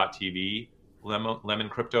chris@dumbmoney.tv, Lemon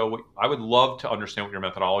Crypto? I would love to understand what your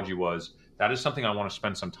methodology was. That is something I want to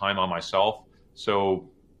spend some time on myself. So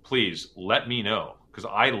please let me know, because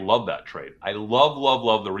I love that trade. I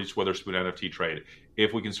love the Reese Witherspoon NFT trade,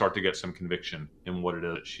 if we can start to get some conviction in what it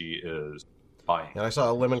is that she is buying. And I saw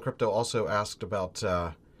Lemon Crypto also asked about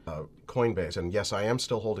Coinbase, and yes, I am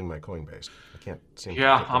still holding my Coinbase. I can't seem to get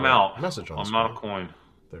the I'm right out. message on I'm screen. not a coin.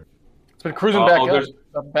 It's been cruising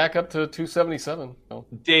back up to 277. So.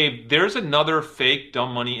 Dave, there's another fake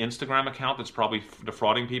Dumb Money Instagram account that's probably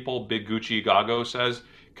defrauding people. Big Gucci Gago says,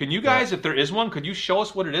 can you guys, if there is one, could you show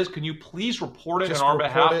us what it is? Can you please report it Just on our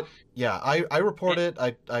behalf? it. Yeah, I report it.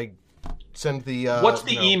 I send the what's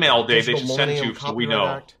the email, Dave, they should send Millennium you so we know?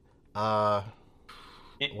 Act.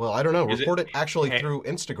 Well, I don't know. Report it actually through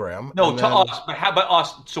Instagram. No, to us, but how about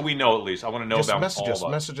us, so we know at least. I want to know just about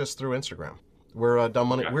message us through Instagram. We're Dumb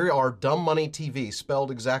Money. Okay. We are Dumb Money TV, spelled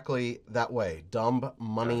exactly that way. Dumb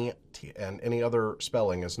Money, and any other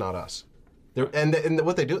spelling is not us. And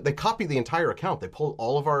what they do, they copy the entire account. They pull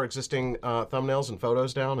all of our existing thumbnails and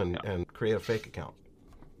photos down and create a fake account.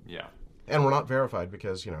 Yeah. And we're not verified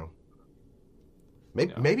because,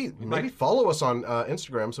 maybe follow us on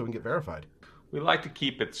Instagram so we can get verified. We like to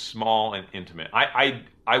keep it small and intimate.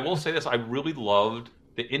 I will say this. I really loved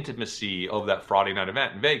the intimacy of that Friday night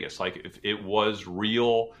event in Vegas. Like, if it was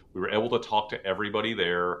real, we were able to talk to everybody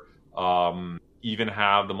there, even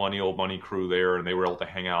have the Old Money crew there, and they were able to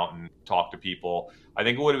hang out and talk to people. I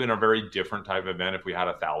think it would have been a very different type of event if we had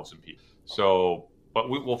 1,000 people. So, but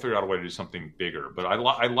we'll figure out a way to do something bigger. But I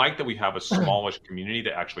like that we have a smallish community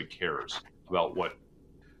that actually cares about what.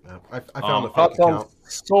 I found the fake account.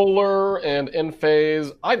 Solar and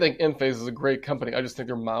Enphase. I think Enphase is a great company. I just think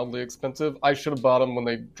they're mildly expensive. I should have bought them when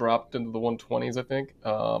they dropped into the 120s, I think.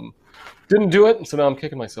 Didn't do it, so now I'm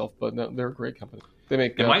kicking myself, but no, they're a great company. They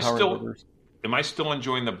make power inverters. Am I still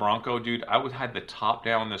enjoying the Bronco, dude? I had the top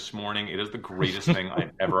down this morning. It is the greatest thing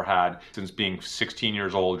I've ever had since being 16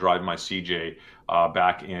 years old, driving my CJ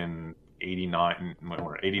back in 89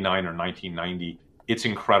 or 1990. It's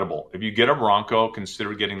incredible. If you get a Bronco,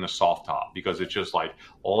 consider getting the soft top, because it's just like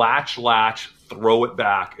latch, throw it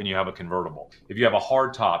back, and you have a convertible. If you have a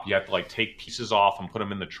hard top, you have to take pieces off and put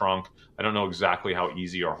them in the trunk. I don't know exactly how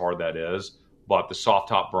easy or hard that is, but the soft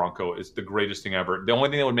top Bronco is the greatest thing ever. The only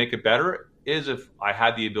thing that would make it better is if I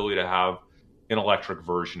had the ability to have an electric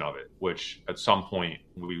version of it, which at some point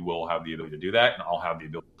we will have the ability to do that, and I'll have the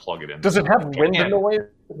ability to plug it in. Does it have wind noise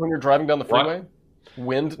when you're driving down the freeway? What?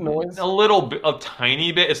 Wind noise? A little bit, a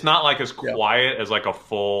tiny bit. It's not as quiet as a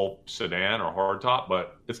full sedan or hardtop,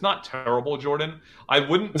 but it's not terrible, Jordan. I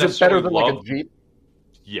wouldn't necessarily. Is it better than a Jeep?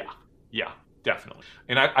 Yeah, definitely.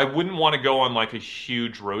 And I wouldn't want to go on a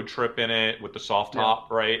huge road trip in it with the soft top,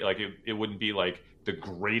 right? It wouldn't be the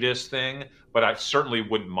greatest thing, but I certainly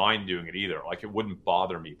wouldn't mind doing it either. It wouldn't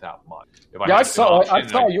bother me that much. I saw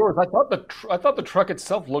yours. I thought the truck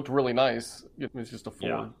itself looked really nice. It was just a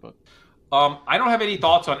Ford, but. I don't have any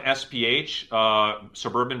thoughts on SPH,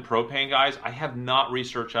 Suburban Propane, guys. I have not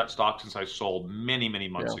researched that stock since I sold many, many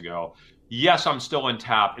months ago. Yes, I'm still in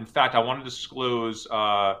tap. In fact, I want to disclose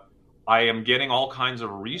I am getting all kinds of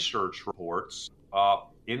research reports,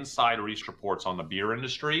 inside research reports on the beer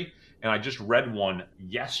industry, and I just read one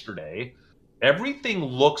yesterday. Everything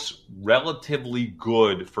looks relatively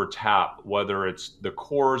good for tap, whether it's the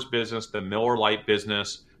Coors business, the Miller Lite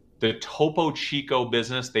business, the Topo Chico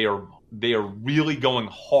business. They are really going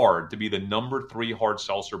hard to be the number 3 hard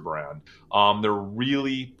seltzer brand. They're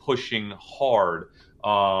really pushing hard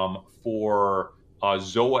for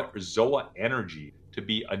Zoa Energy to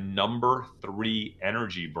be a number 3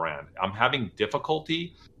 energy brand. I'm having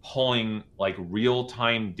difficulty pulling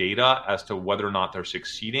real-time data as to whether or not they're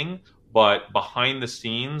succeeding. But behind the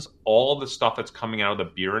scenes, all of the stuff that's coming out of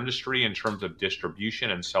the beer industry in terms of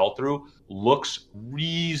distribution and sell-through looks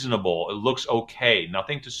reasonable. It looks okay.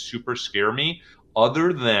 Nothing to super scare me,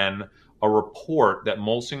 other than a report that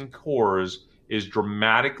Molson Coors is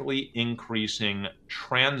dramatically increasing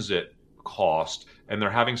transit cost, and they're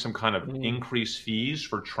having some kind of increased fees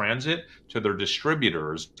for transit to their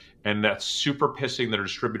distributors, and that's super pissing their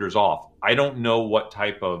distributors off. I don't know what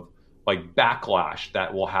type of backlash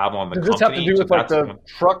that will have on the Does company. this have to do So with like that's the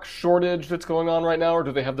truck shortage that's going on right now, or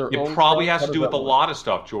do they have their own? It probably trucks? has to do with a lot of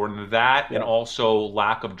stuff, Jordan. That Yeah. and also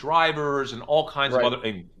lack of drivers and all kinds of Right. other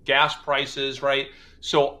and gas prices, right?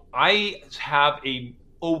 So I have a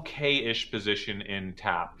okay-ish position in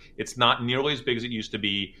TAP. It's not nearly as big as it used to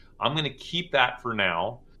be. I'm going to keep that for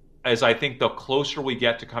now, as I think the closer we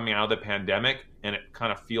get to coming out of the pandemic and it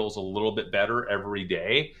kind of feels a little bit better every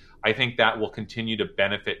day, I think that will continue to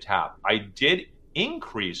benefit TAP. I did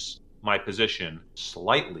increase my position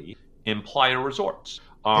slightly in Playa Resorts.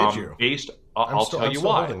 Did you? I'll tell you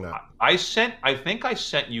why. Holding that. I think I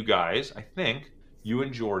sent you guys, you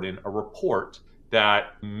and Jordan, a report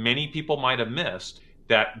that many people might have missed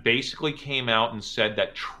that basically came out and said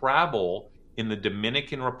that travel in the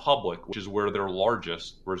Dominican Republic, which is where their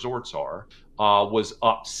largest resorts are, was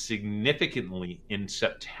up significantly in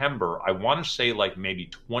September. I want to say like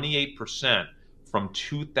maybe 28% from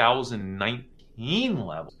 2019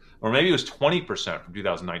 levels, or maybe it was 20% from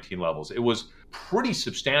 2019 levels. It was pretty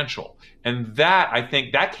substantial. And that, I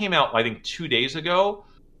think, that came out, 2 days ago.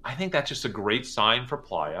 I think that's just a great sign for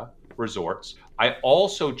Playa Resorts. I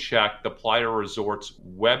also checked the Playa Resorts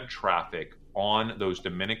web traffic on those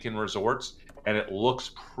Dominican resorts, and it looks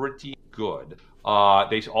pretty good.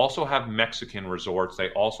 They also have Mexican resorts. They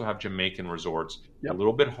also have Jamaican resorts. Yep. A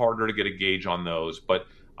little bit harder to get a gauge on those, but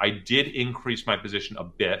I did increase my position a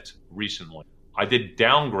bit recently. I did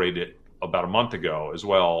downgrade it about a month ago as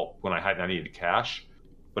well when I needed cash,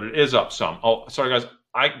 but it is up some. Oh, sorry guys.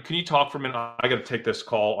 Can you talk for a minute? I got to take this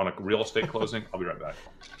call on a real estate closing. I'll be right back.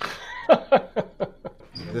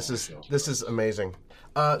 This is amazing.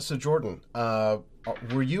 So Jordan,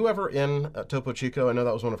 were you ever in Topo Chico? I know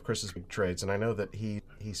that was one of Chris's big trades, and I know that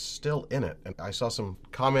he's still in it. And I saw some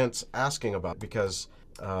comments asking about because,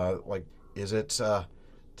 is it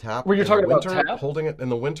TAP? Were you talking about TAP? Holding it in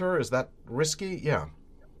the winter? Is that risky? Yeah.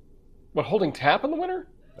 What, holding TAP in the winter?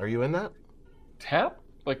 Are you in that? TAP?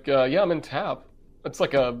 Yeah, I'm in TAP. It's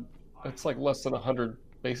like less than 100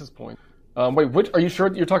 basis points. Wait, are you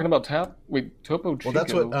sure you're talking about TAP? Wait, Topo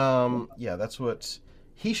Chico. Well, that's what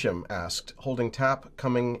Hisham asked. Holding TAP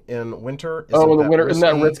coming in winter. In the winter, isn't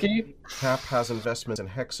that risky? TAP has investments in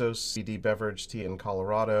Hexos, CD Beverage Tea in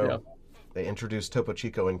Colorado. Yeah. They introduced Topo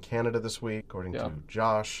Chico in Canada this week, according to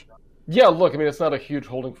Josh. Yeah, look, I mean, it's not a huge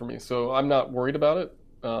holding for me, so I'm not worried about it.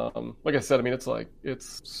 Like I said, I mean,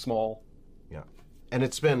 it's small. Yeah, and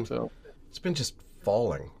it's been just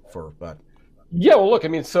falling for about. Yeah, well, look, I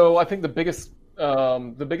mean, so I think the biggest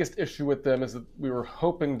issue with them is that we were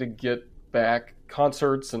hoping to get back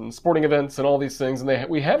concerts and sporting events and all these things, and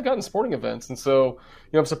we have gotten sporting events, and so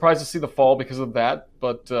I'm surprised to see the fall because of that.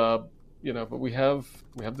 But but we have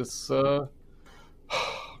this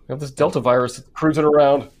Delta virus cruising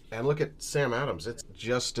around. And look at Sam Adams; it's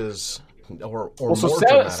just as or well, so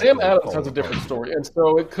more Sam Adams has a different story, and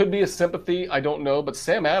so it could be a sympathy. I don't know, but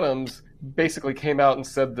Sam Adams basically came out and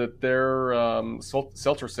said that their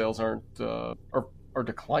seltzer sales are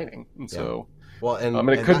declining, and so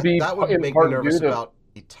it could be that would make me nervous about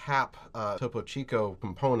the TAP Topo Chico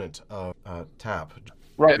component of TAP,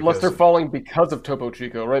 right? Unless they're falling because of Topo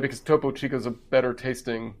Chico, right? Because Topo Chico is a better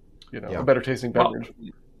tasting, a better tasting beverage.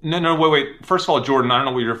 No, wait. First of all, Jordan, I don't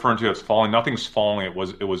know what you're referring to. It's falling. Nothing's falling. It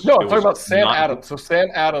was. No, I'm talking about Sam Adams. So Sam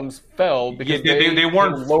Adams fell because they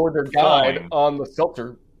weren't lowered their guide on the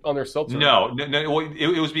seltzer. On their seltzer. No.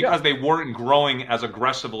 It was because they weren't growing as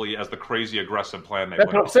aggressively as the crazy aggressive plan they went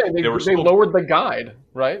on. That's what I'm saying. They lowered the guide,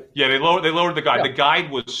 right? Yeah, they lowered the guide. Yeah. The guide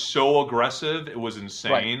was so aggressive, it was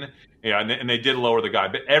insane. Right. Yeah, and they did lower the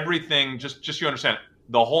guide. But everything, just so you understand,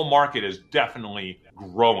 the whole market is definitely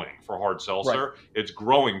growing for hard seltzer. Right. It's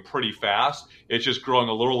growing pretty fast. It's just growing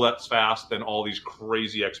a little less fast than all these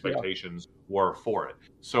crazy expectations were for it.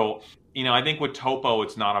 So, I think with Topo,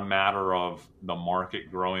 it's not a matter of the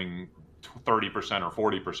market growing 30%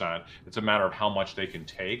 or 40%. It's a matter of how much they can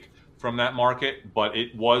take from that market. But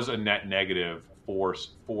it was a net negative for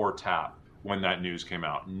TAP when that news came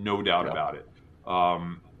out. No doubt about it.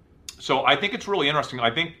 So I think it's really interesting.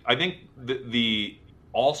 I think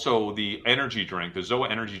also the energy drink, the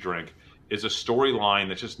ZOA energy drink, is a storyline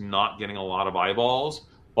that's just not getting a lot of eyeballs.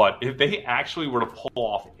 But if they actually were to pull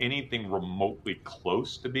off anything remotely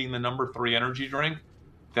close to being the number 3 energy drink,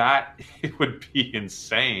 it would be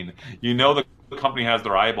insane. The company has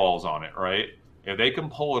their eyeballs on it, right? If they can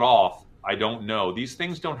pull it off, I don't know. These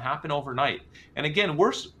things don't happen overnight. And again,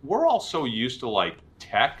 we're all so used to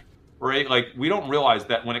tech, right? We don't realize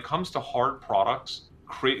that when it comes to hard products,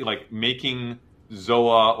 making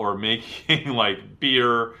ZOA or making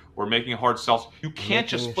beer or making hard seltzer, you can't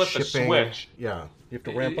just flip a switch. Yeah, you have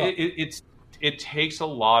to ramp up. It's it takes a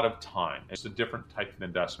lot of time. It's a different type of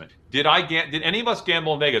investment. Did any of us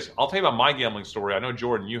gamble in Vegas? I'll tell you about my gambling story. I know,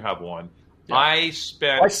 Jordan, you have one. Yeah. I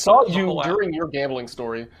saw you during your gambling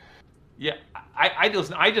story. Yeah,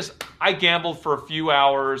 I gambled for a few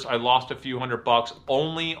hours. I lost a few $100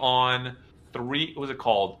 only on what was it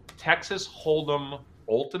called? Texas Hold'em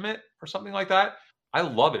Ultimate or something like that. I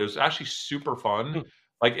love it. It was actually super fun.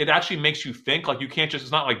 Like, it actually makes you think. Like, you can't just,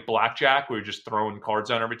 it's not like blackjack where you're just throwing cards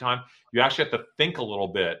down every time. You actually have to think a little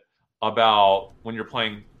bit about when you're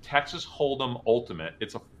playing Texas Hold'em Ultimate.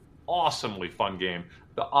 It's an awesomely fun game.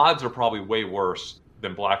 The odds are probably way worse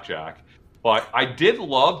than blackjack. But I did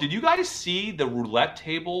you guys see the roulette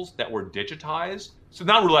tables that were digitized? So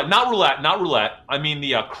not roulette. I mean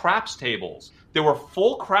the craps tables. There were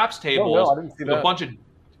full craps tables. Oh, no, I didn't see that. A bunch of,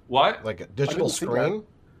 what? Like a digital screen?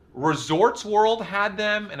 Resorts World had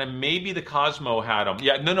them, and then maybe the Cosmo had them.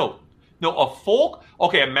 Yeah, no, a full.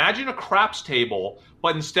 Okay, imagine a craps table,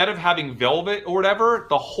 but instead of having velvet or whatever,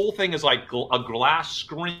 the whole thing is like a glass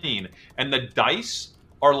screen, and the dice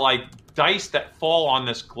are like dice that fall on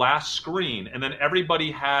this glass screen, and then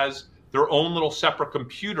everybody has their own little separate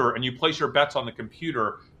computer, and you place your bets on the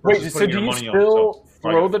computer. Wait, so do you still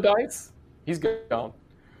throw the dice? He's gone.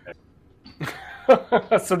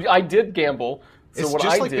 So I did gamble. So it's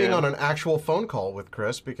just like being on an actual phone call with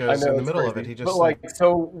Chris, because in the middle of it, he just. But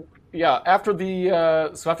after the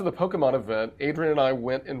Pokemon event, Adrian and I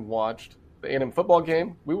went and watched the A&M football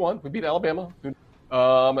game. We won. We beat Alabama.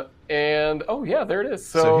 And there it is.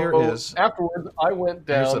 So here it is. Afterwards, I went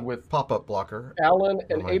down with pop-up blocker. Alan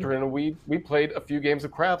and Adrian, and we played a few games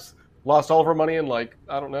of craps. Lost all of our money in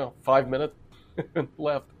 5 minutes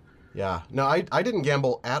left. Yeah. No, I didn't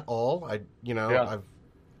gamble at all.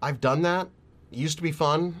 I've done that. It used to be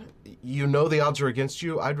fun. The odds are against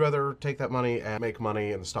you. I'd rather take that money and make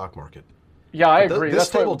money in the stock market. Yeah, I agree. This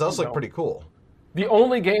table does look pretty cool. The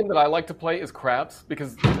only game that I like to play is craps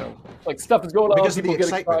because stuff is going on. Because people of the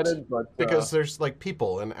get excited, but because there's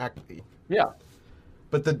people and act. Yeah.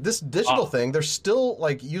 But this digital thing, they're still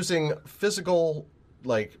using physical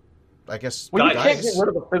I guess. Well, you can't get rid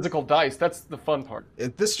of the physical dice. That's the fun part.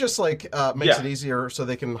 This just makes it easier so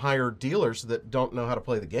they can hire dealers that don't know how to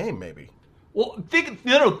play the game. Maybe. Well, think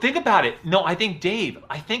about it. No, I think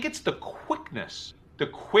it's the quickness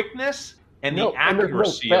and the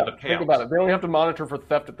accuracy of the payouts. Think about it. They only have to monitor for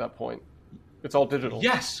theft at that point. It's all digital.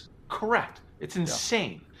 Yes, correct. It's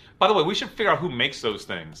insane. Yeah. By the way, we should figure out who makes those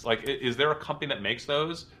things. Is there a company that makes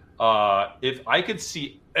those? If I could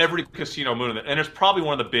see every casino moving, and there's probably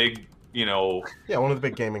one of the big, one of the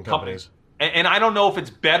big gaming companies. And I don't know if it's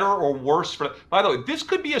better or worse for. By the way, this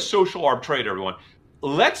could be a social arb trade, everyone.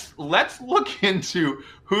 Let's look into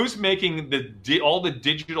who's making all the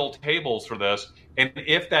digital tables for this, and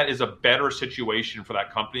if that is a better situation for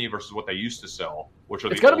that company versus what they used to sell, which are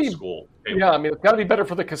the old school tables. Yeah, I mean, it's got to be better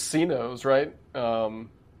for the casinos, right?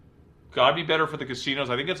 Got to be better for the casinos.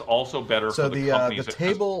 I think it's also better for the companies.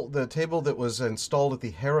 The table that was installed at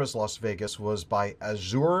the Harrah's Las Vegas was by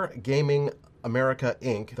Azure Gaming America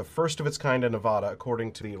Inc., the first of its kind in Nevada,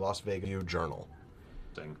 according to the Las Vegas Journal.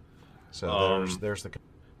 So there's the.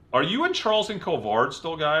 Are you in Charles & Colvard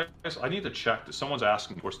still, guys? I need to check. Someone's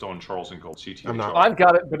asking if we're still in Charles & Colvard. CTA. I'm not. I've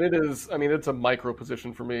got it, but it is. I mean, it's a micro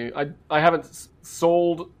position for me. I haven't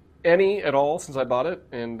sold any at all since I bought it,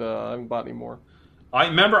 and I haven't bought any more. I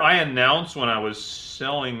remember I announced when I was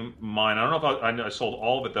selling mine. I don't know if I sold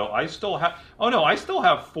all of it though. I still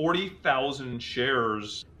have 40,000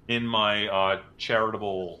 shares in my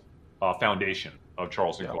charitable foundation of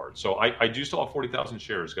Charles & Colvard. So I do still have 40,000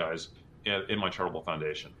 shares, guys, in my charitable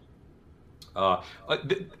foundation. How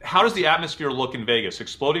does the atmosphere look in Vegas?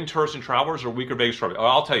 Exploding tourists and travelers or weaker Vegas traffic?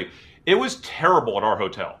 I'll tell you, it was terrible at our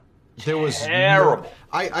hotel. There was terrible.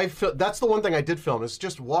 I that's the one thing I did film is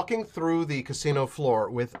just walking through the casino floor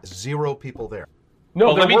with 0 people there.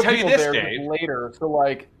 No, let me tell you this, Dave. Later, so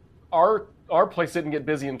our place didn't get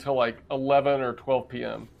busy until 11 or 12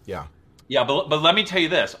 p.m. Yeah. Yeah, but let me tell you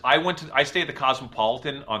this. I stayed at the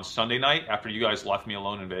Cosmopolitan on Sunday night after you guys left me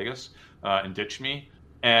alone in Vegas and ditched me.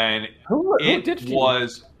 And who ditched you?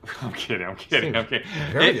 I'm kidding.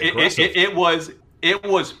 It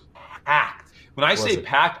was packed. When I say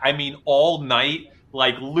packed, I mean all night,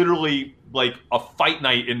 literally a fight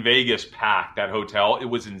night in Vegas packed, that hotel. It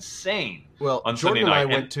was insane. Well, on Jordan Sunday night.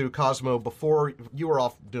 And I went to Cosmo before you were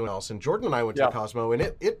off doing else, and Jordan and I went to Cosmo,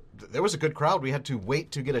 and there was a good crowd. We had to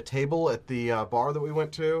wait to get a table at the bar that we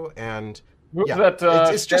went to, and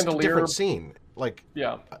it's just a different scene.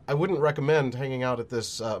 I wouldn't recommend hanging out at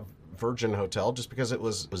this Virgin Hotel just because it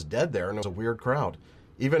was dead there, and it was a weird crowd.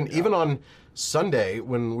 Even on Sunday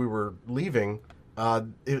when we were leaving,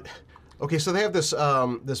 Okay, so they have this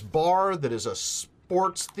this bar that is a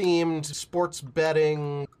sports-themed, sports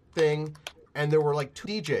betting thing, and there were like 2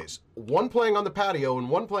 DJs, one playing on the patio and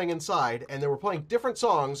one playing inside, and they were playing different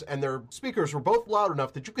songs, and their speakers were both loud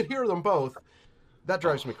enough that you could hear them both. That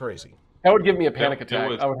drives me crazy. That would give me a panic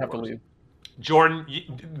attack. I would have to leave. Jordan,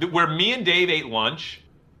 where me and Dave ate lunch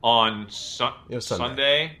on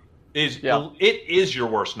Sunday it is your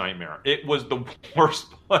worst nightmare. It was the worst.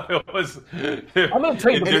 It was. I'm going to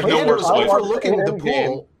tell you, there's no worse place. Overlooking the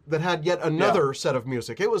pool that had yet another set of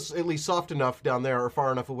music. It was at least soft enough down there or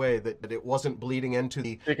far enough away that it wasn't bleeding into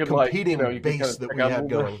the competing bass that we had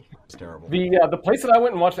going. It's terrible. The place that I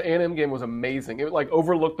went and watched the A&M game was amazing. It like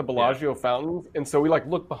overlooked the Bellagio fountains, and so we like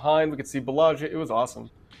looked behind. We could see Bellagio. It was awesome.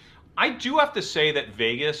 I do have to say that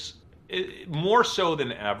Vegas, more so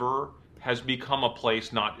than ever, has become a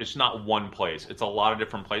place. It's not one place. It's a lot of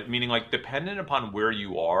different places. Meaning, like, dependent upon where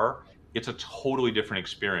you are, it's a totally different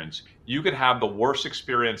experience. You could have the worst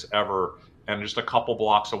experience ever, and just a couple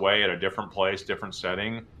blocks away at a different place, different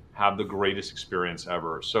setting, have the greatest experience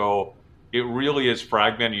ever. So it really is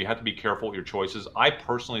fragmented. You have to be careful with your choices. I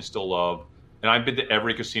personally still love, and I've been to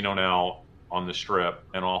every casino now on the Strip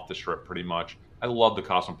and off the Strip pretty much. I love the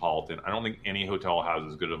Cosmopolitan. I don't think any hotel has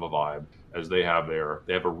as good of a vibe as they have there.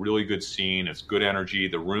 They have a really good scene. It's good energy.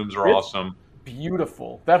 The rooms are awesome.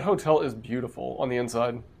 Beautiful. That hotel is beautiful on the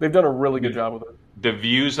inside. They've done a really good job with it. The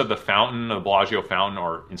views of the fountain, the Bellagio fountain,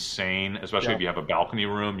 are insane. Especially if you have a balcony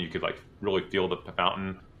room, you could like really feel the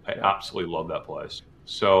fountain. I absolutely love that place.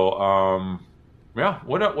 So,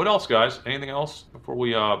 what else, guys? Anything else before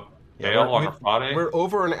we bail on a Friday? We're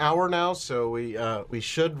over an hour now, so we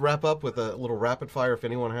should wrap up with a little rapid fire if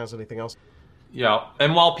anyone has anything else. Yeah,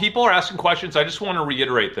 and while people are asking questions, I just want to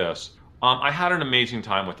reiterate this. I had an amazing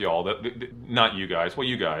time with y'all. Not you guys. Well,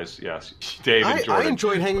 you guys, yes. Dave and Jordan. I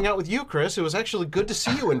enjoyed hanging out with you, Chris. It was actually good to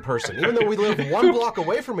see you in person, even though we live 1 block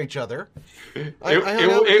away from each other. I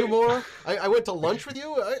hung out with you more. I went to lunch with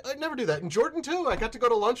you. I never do that. And Jordan, too. I got to go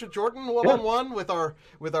to lunch with Jordan one-on-one with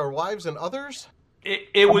our wives and others.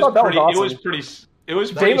 It was pretty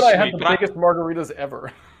Dave and I had the biggest margaritas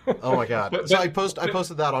ever. Oh my God! So I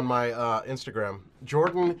posted that on my Instagram.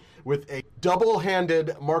 Jordan with a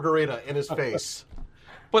double-handed margarita in his face.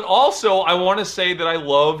 But also, I want to say that I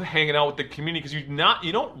love hanging out with the community because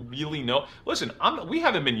you don't really know. Listen, we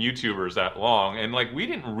haven't been YouTubers that long, and like we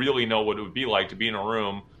didn't really know what it would be like to be in a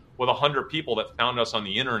room with 100 people that found us on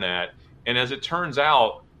the internet. And as it turns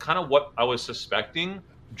out, kind of what I was suspecting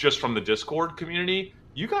just from the Discord community.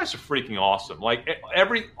 You guys are freaking awesome. Like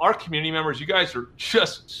our community members, you guys are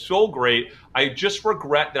just so great. I just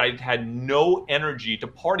regret that I had no energy to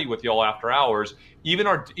party with y'all after hours. Even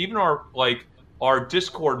our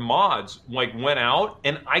Discord mods went out,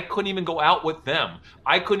 and I couldn't even go out with them.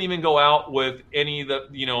 I couldn't even go out with any of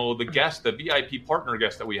the guests, the VIP partner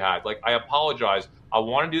guests that we had. Like, I apologize. I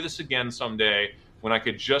want to do this again someday when I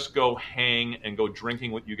could just go hang and go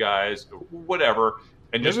drinking with you guys, whatever.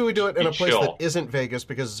 And maybe we do it in a place that isn't Vegas,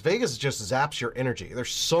 because Vegas just zaps your energy.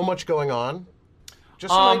 There's so much going on.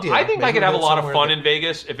 Just an idea. I think I could have a lot of fun in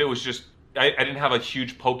Vegas if it was just I didn't have a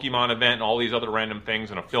huge Pokemon event and all these other random things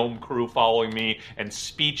and a film crew following me and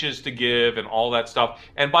speeches to give and all that stuff.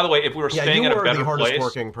 And by the way, if we were staying at a better place, you were the hardest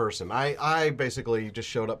working person. I basically just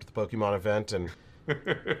showed up to the Pokemon event and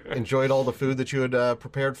enjoyed all the food that you had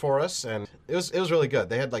prepared for us, and it was really good.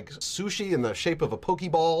 They had like sushi in the shape of a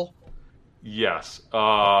Pokeball. Yes, the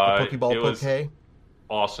Pokeball was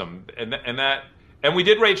awesome, and we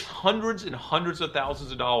did raise hundreds and hundreds of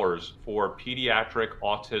thousands of dollars for pediatric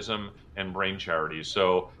autism and brain charities.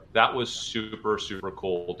 So that was super, super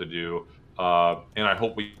cool to do, and I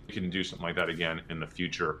hope we can do something like that again in the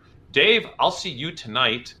future. Dave, I'll see you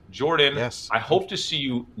tonight. Jordan, yes. I hope to see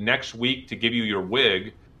you next week to give you your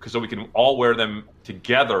wig, so we can all wear them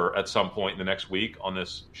together at some point in the next week on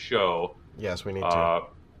this show. Yes, we need to.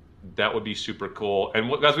 That would be super cool. And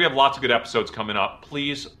guys, we have lots of good episodes coming up.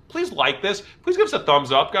 Please like this. Please give us a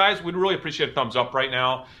thumbs up, guys. We'd really appreciate a thumbs up right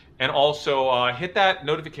now. And also hit that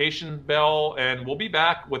notification bell, and we'll be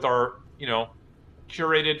back with our,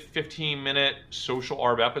 curated 15-minute Social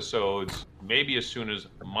Arb episodes, maybe as soon as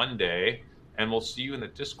Monday. And we'll see you in the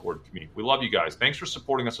Discord community. We love you guys. Thanks for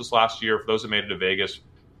supporting us this last year. For those that made it to Vegas,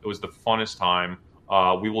 it was the funnest time.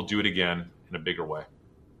 We will do it again in a bigger way.